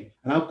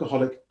an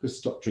alcoholic could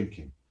stop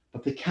drinking,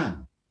 but they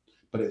can.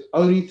 But it's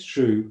only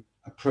through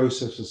a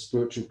process of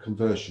spiritual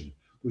conversion,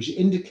 which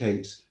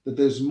indicates that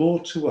there's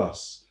more to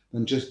us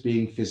than just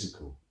being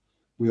physical.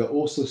 We are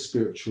also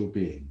spiritual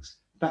beings.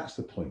 That's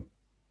the point.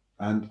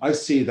 And I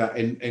see that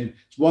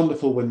it's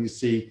wonderful when you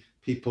see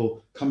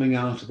people coming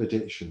out of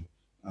addiction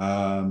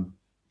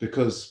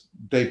because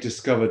they've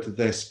discovered that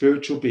they're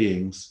spiritual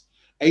beings.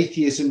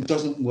 Atheism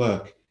doesn't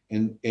work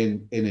in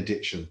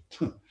addiction.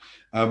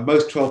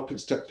 Most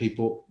 12-step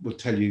people will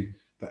tell you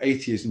that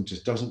atheism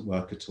just doesn't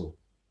work at all.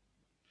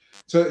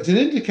 So it's an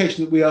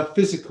indication that we are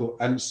physical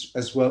and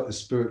as well as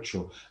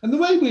spiritual. And the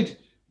way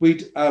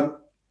we'd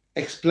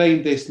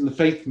explain this in the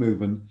faith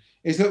movement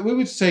is that we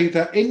would say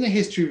that in the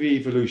history of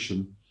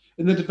evolution,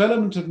 in the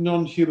development of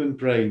non-human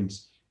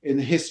brains, in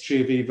the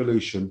history of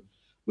evolution,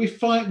 we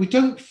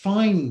don't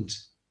find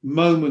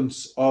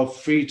moments of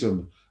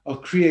freedom,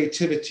 of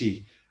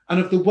creativity, and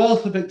of the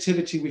wealth of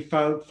activity we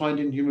find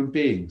in human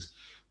beings.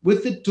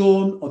 With the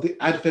dawn or the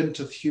advent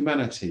of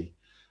humanity,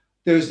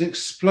 there is an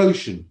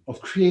explosion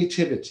of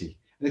creativity,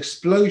 an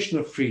explosion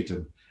of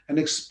freedom, an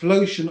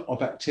explosion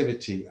of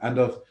activity, and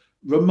of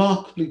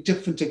remarkably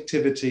different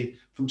activity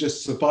from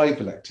just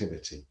survival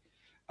activity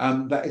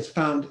that is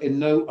found in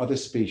no other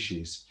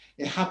species.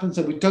 It happens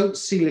that we don't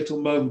see little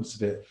moments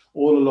of it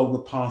all along the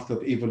path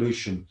of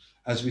evolution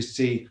as we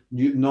see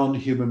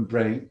non-human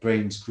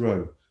brains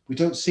grow. We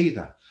don't see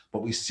that,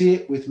 but we see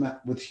it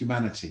with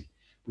humanity.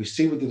 We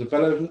see with the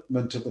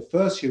development of the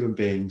first human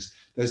beings,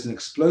 there's an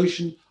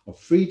explosion of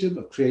freedom,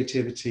 of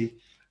creativity,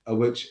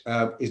 which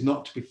is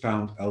not to be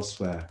found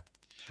elsewhere.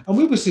 And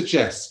we would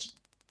suggest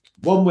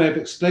one way of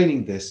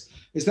explaining this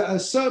is that at a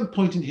certain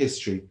point in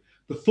history,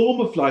 the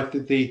form of life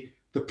that the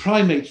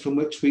primates from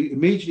which we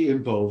immediately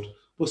evolved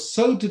was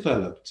so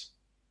developed,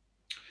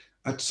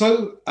 had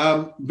so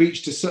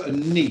reached a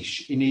certain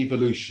niche in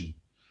evolution,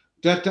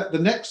 that at the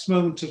next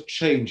moment of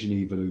change in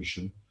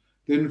evolution,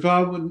 the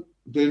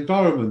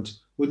environment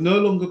would no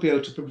longer be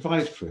able to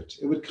provide for it.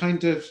 It would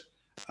kind of,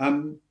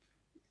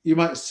 you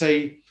might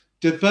say,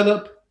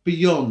 develop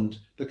beyond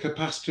the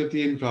capacity of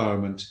the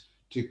environment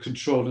to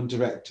control and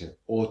direct it,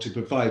 or to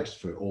provide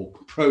for it, or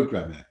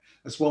program it.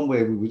 That's one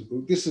way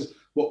this is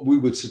what we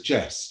would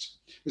suggest.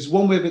 It's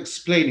one way of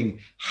explaining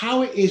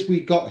how it is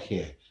we got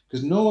here,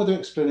 because no other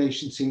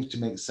explanation seems to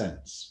make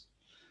sense.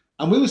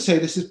 And we would say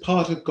this is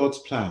part of God's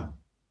plan,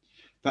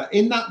 that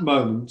in that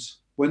moment,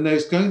 when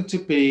there's going to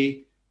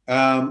be,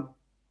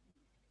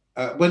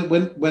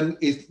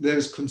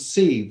 there's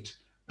conceived,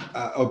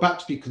 or about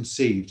to be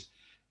conceived,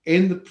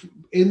 in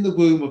the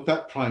womb of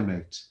that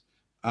primate,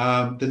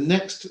 the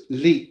next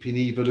leap in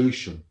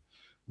evolution,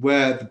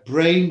 where the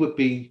brain would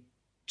be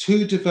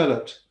too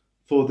developed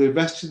for the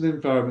rest of the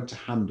environment to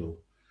handle,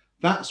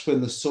 that's when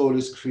the soul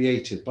is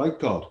created by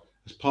God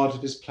as part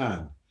of his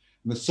plan.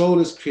 And the soul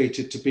is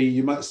created to be,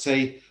 you might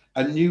say,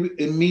 a new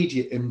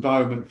immediate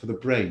environment for the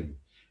brain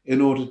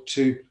in order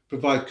to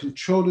provide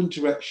control and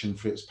direction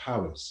for its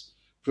powers,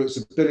 for its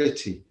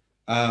ability.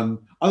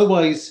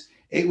 Otherwise,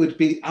 it would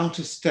be out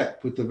of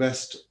step with the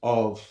rest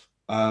of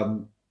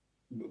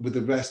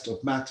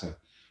matter,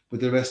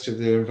 with the rest of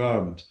the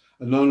environment,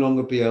 and no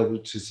longer be able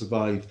to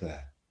survive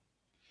there.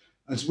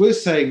 And so we're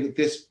saying that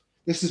this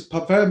is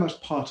very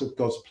much part of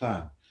God's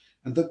plan,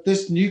 and that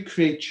this new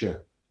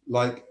creature,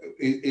 like,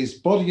 is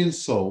body and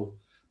soul,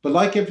 but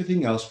like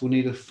everything else, will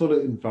need a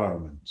fuller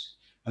environment,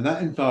 and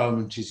that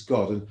environment is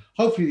God. And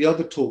hopefully the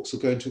other talks are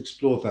going to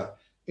explore that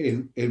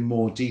in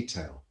more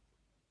detail.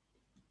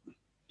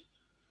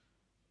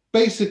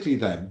 Basically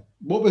then,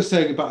 what we're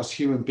saying about us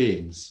human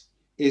beings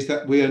is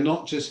that we are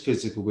not just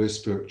physical, we're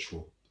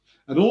spiritual.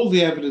 And all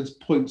the evidence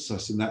points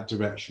us in that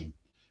direction.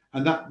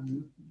 And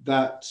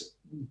that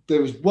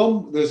there's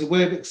a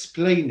way of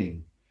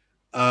explaining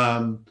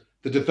the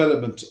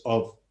development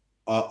of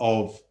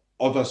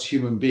us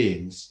human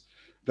beings,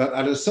 that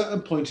at a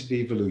certain point of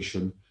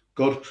evolution,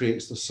 God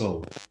creates the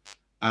soul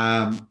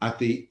at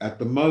the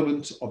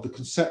moment of the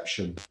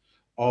conception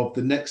of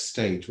the next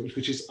stage,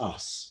 which is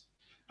us.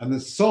 And the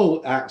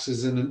soul acts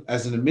as an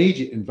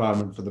immediate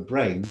environment for the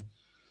brain,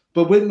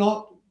 but we're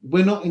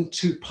not in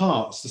two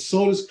parts. The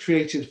soul is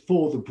created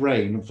for the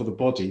brain and for the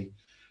body,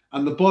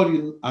 and the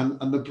body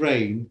and the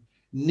brain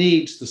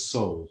needs the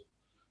soul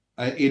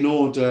in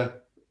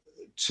order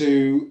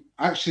to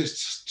actually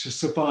to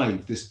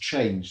survive this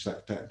change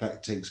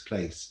that takes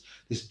place,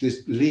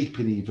 this leap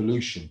in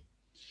evolution.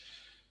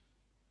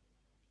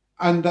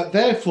 And that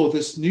therefore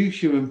this new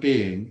human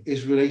being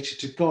is related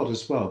to God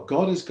as well.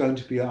 God is going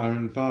to be our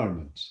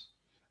environment.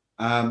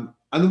 And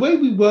the way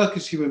we work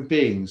as human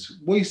beings,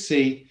 we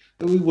see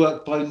that we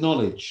work by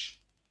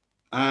knowledge.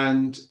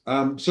 And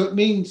so it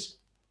means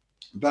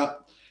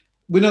that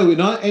we know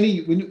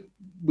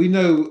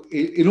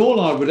in all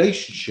our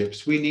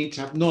relationships, we need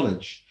to have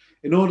knowledge.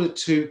 In order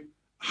to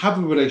have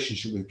a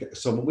relationship with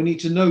someone, we need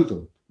to know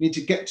them. We need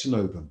to get to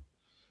know them.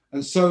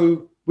 And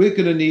so we're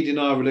going to need, in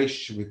our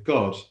relationship with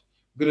God,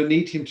 we're going to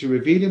need him to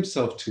reveal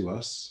himself to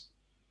us.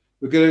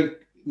 We're going to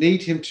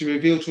need him to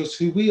reveal to us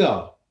who we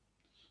are,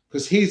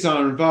 because he's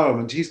our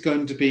environment. He's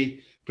going to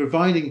be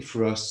providing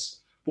for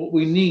us what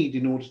we need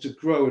in order to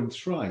grow and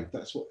thrive.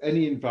 That's what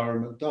any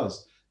environment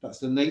does. That's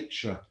the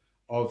nature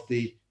of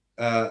the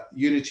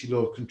unity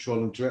law of control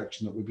and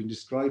direction that we've been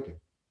describing.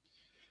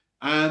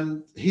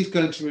 And he's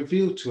going to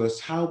reveal to us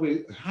how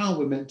we're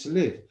meant to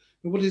live.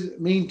 And what does it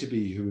mean to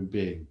be a human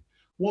being?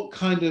 What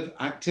kind of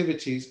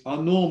activities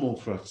are normal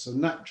for us and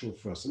natural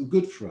for us and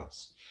good for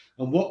us?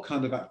 And what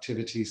kind of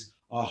activities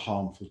are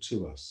harmful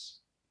to us?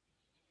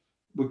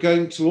 We're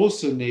going to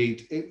also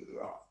need,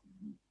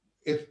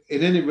 if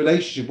in any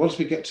relationship, once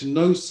we get to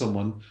know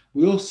someone,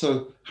 we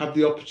also have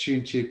the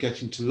opportunity of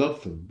getting to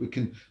love them. We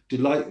can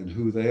delight in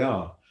who they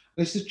are.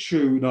 This is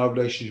true in our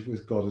relationship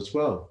with God as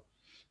well.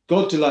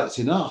 God delights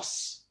in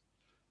us,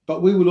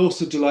 but we will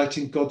also delight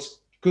in God's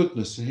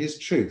goodness and his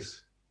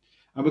truth.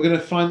 And we're going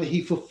to find that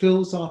he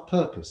fulfills our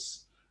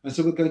purpose. And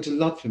so we're going to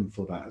love him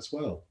for that as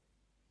well.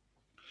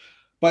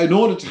 But in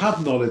order to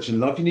have knowledge and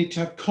love, you need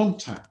to have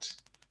contact.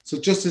 So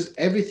just as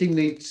everything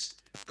needs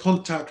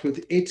contact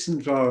with its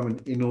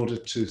environment in order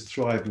to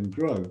thrive and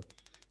grow,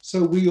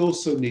 so we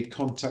also need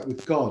contact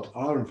with God,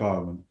 our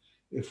environment,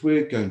 if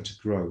we're going to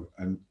grow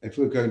and if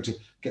we're going to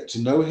get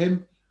to know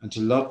him and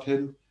to love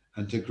him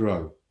and to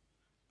grow.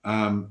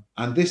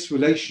 And this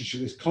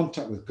relationship, this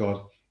contact with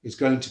God, is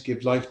going to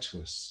give life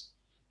to us.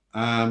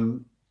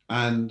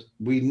 And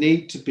we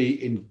need to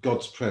be in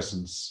God's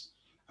presence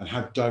and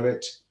have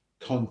direct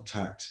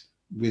contact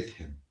with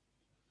him.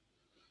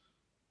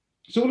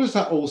 So what is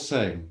that all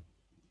saying?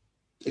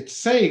 It's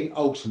saying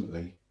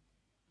ultimately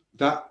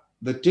that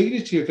the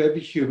dignity of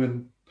every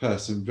human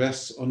person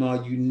rests on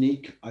our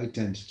unique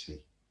identity.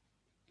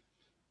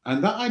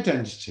 And that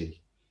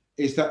identity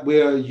is that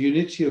we are a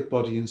unity of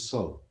body and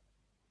soul.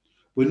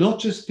 We're not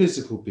just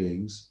physical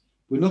beings,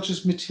 we're not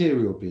just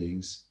material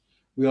beings,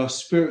 we are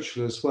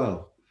spiritual as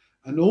well.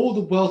 And all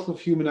the wealth of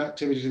human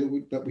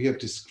activity that we have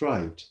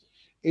described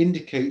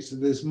indicates that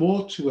there's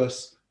more to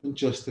us than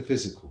just the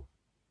physical.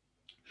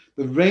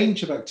 The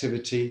range of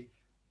activity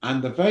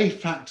and the very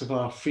fact of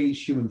our free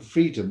human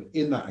freedom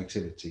in that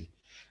activity,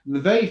 and the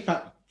very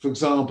fact, for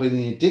example, in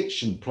the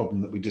addiction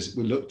problem that we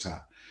looked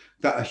at,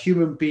 that a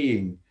human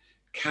being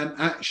can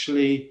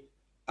actually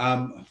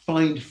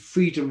find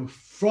freedom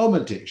from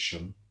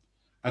addiction,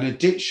 an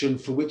addiction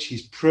for which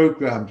he's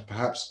programmed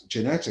perhaps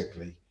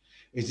genetically,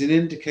 is an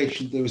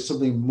indication that there is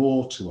something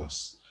more to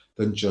us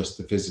than just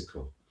the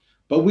physical.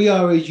 But we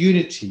are a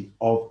unity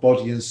of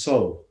body and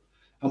soul,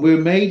 and we're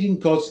made in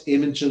God's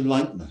image and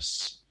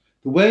likeness.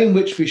 The way in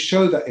which we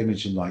show that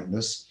image and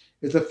likeness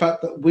is the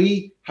fact that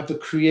we have the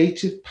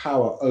creative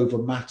power over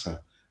matter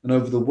and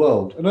over the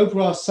world and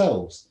over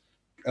ourselves.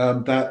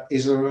 That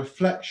is a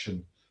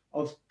reflection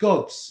of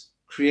God's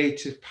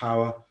creative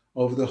power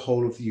over the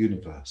whole of the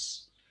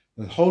universe.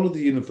 The whole of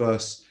the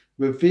universe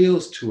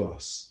reveals to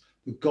us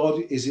that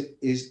God is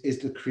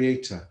the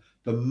creator,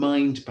 the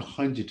mind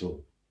behind it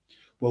all.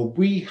 Well,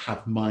 we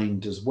have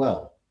mind as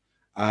well.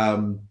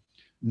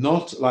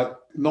 Not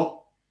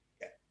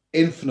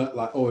infinite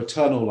or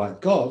eternal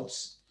like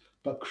God's,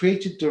 but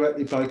created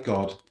directly by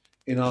God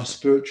in our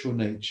spiritual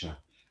nature.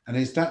 And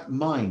it's that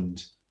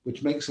mind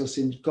which makes us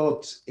in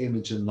God's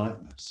image and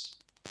likeness.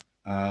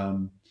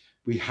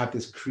 We have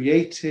this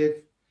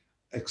creative,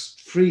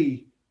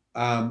 free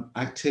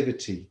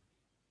activity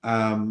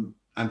and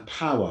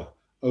power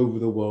over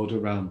the world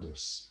around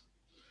us.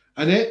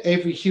 And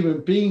every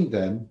human being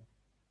then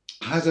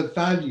has a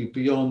value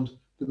beyond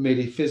the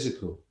merely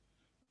physical.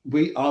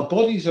 Our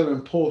bodies are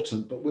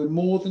important, but we're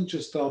more than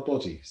just our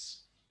bodies.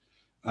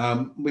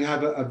 We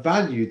have a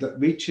value that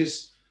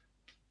reaches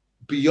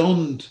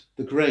beyond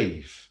the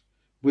grave.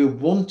 We're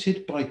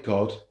wanted by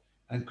God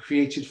and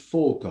created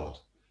for God.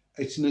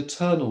 It's an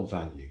eternal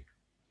value.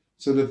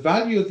 So the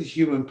value of the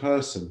human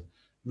person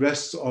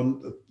rests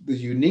on the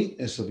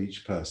uniqueness of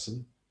each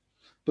person,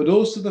 but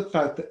also the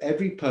fact that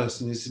every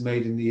person is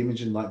made in the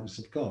image and likeness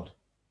of God.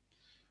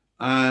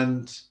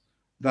 And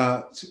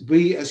that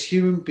we as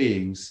human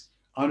beings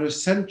are an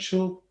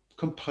essential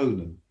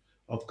component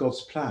of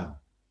God's plan.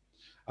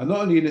 And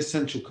not only an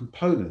essential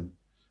component,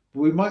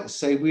 but we might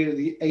say we are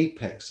the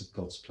apex of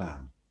God's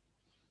plan.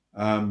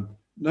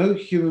 No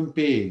human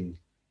being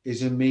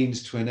is a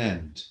means to an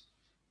end.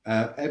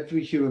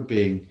 Every human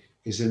being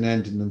is an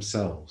end in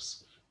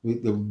themselves.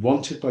 They're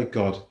wanted by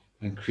God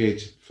and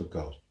created for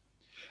God.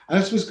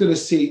 As we're going to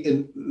see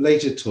in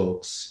later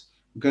talks,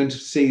 we're going to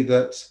see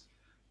that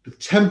the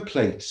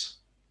template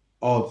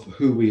of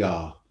who we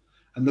are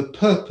and the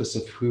purpose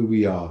of who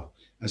we are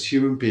as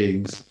human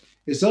beings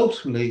is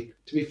ultimately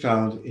to be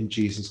found in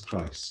Jesus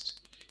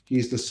Christ. He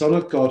is the Son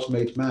of God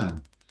made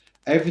man.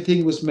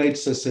 Everything was made,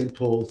 says St.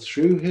 Paul,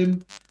 through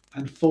him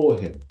and for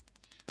him.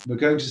 We're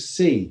going to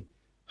see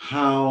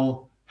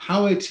how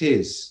it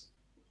is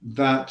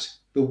that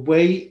the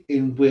way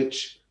in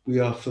which we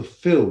are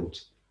fulfilled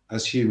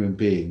as human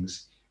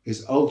beings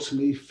is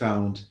ultimately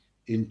found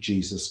in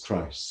Jesus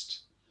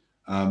Christ.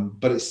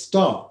 But it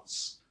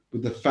starts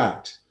with the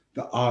fact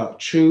that our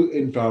true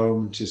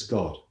environment is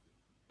God.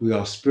 We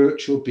are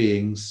spiritual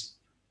beings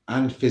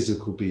and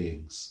physical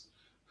beings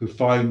who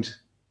find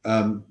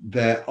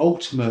their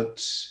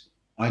ultimate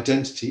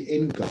identity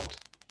in God.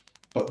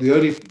 But the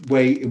only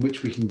way in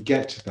which we can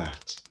get to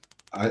that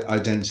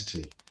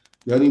identity,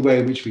 the only way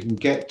in which we can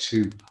get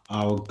to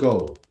our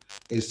goal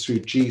is through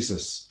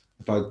Jesus,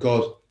 by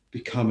God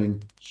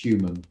becoming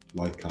human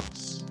like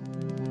us.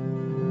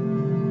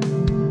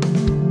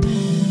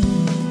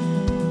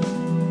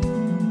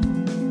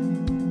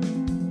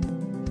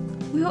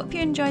 We hope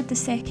you enjoyed the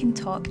second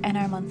talk in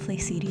our monthly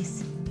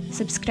series.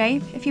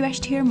 Subscribe if you wish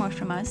to hear more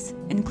from us,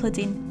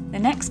 including the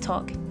next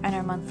talk in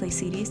our monthly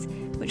series,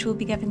 which will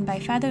be given by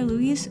Father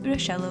Luis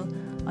Rochillo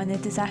on the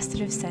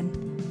disaster of sin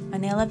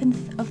on the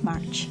 11th of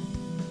March.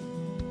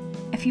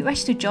 If you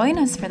wish to join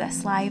us for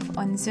this live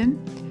on Zoom,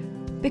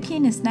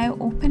 booking is now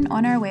open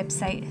on our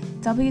website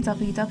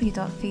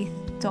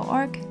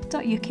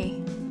www.faith.org.uk.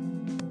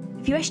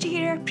 If you wish to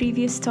hear our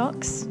previous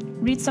talks,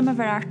 read some of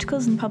our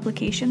articles and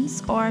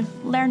publications, or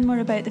learn more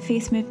about the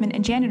faith movement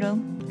in general,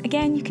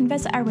 Again, you can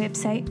visit our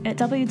website at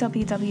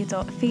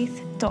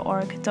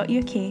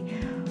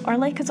www.faith.org.uk or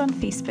like us on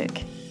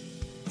Facebook.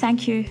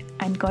 Thank you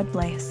and God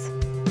bless.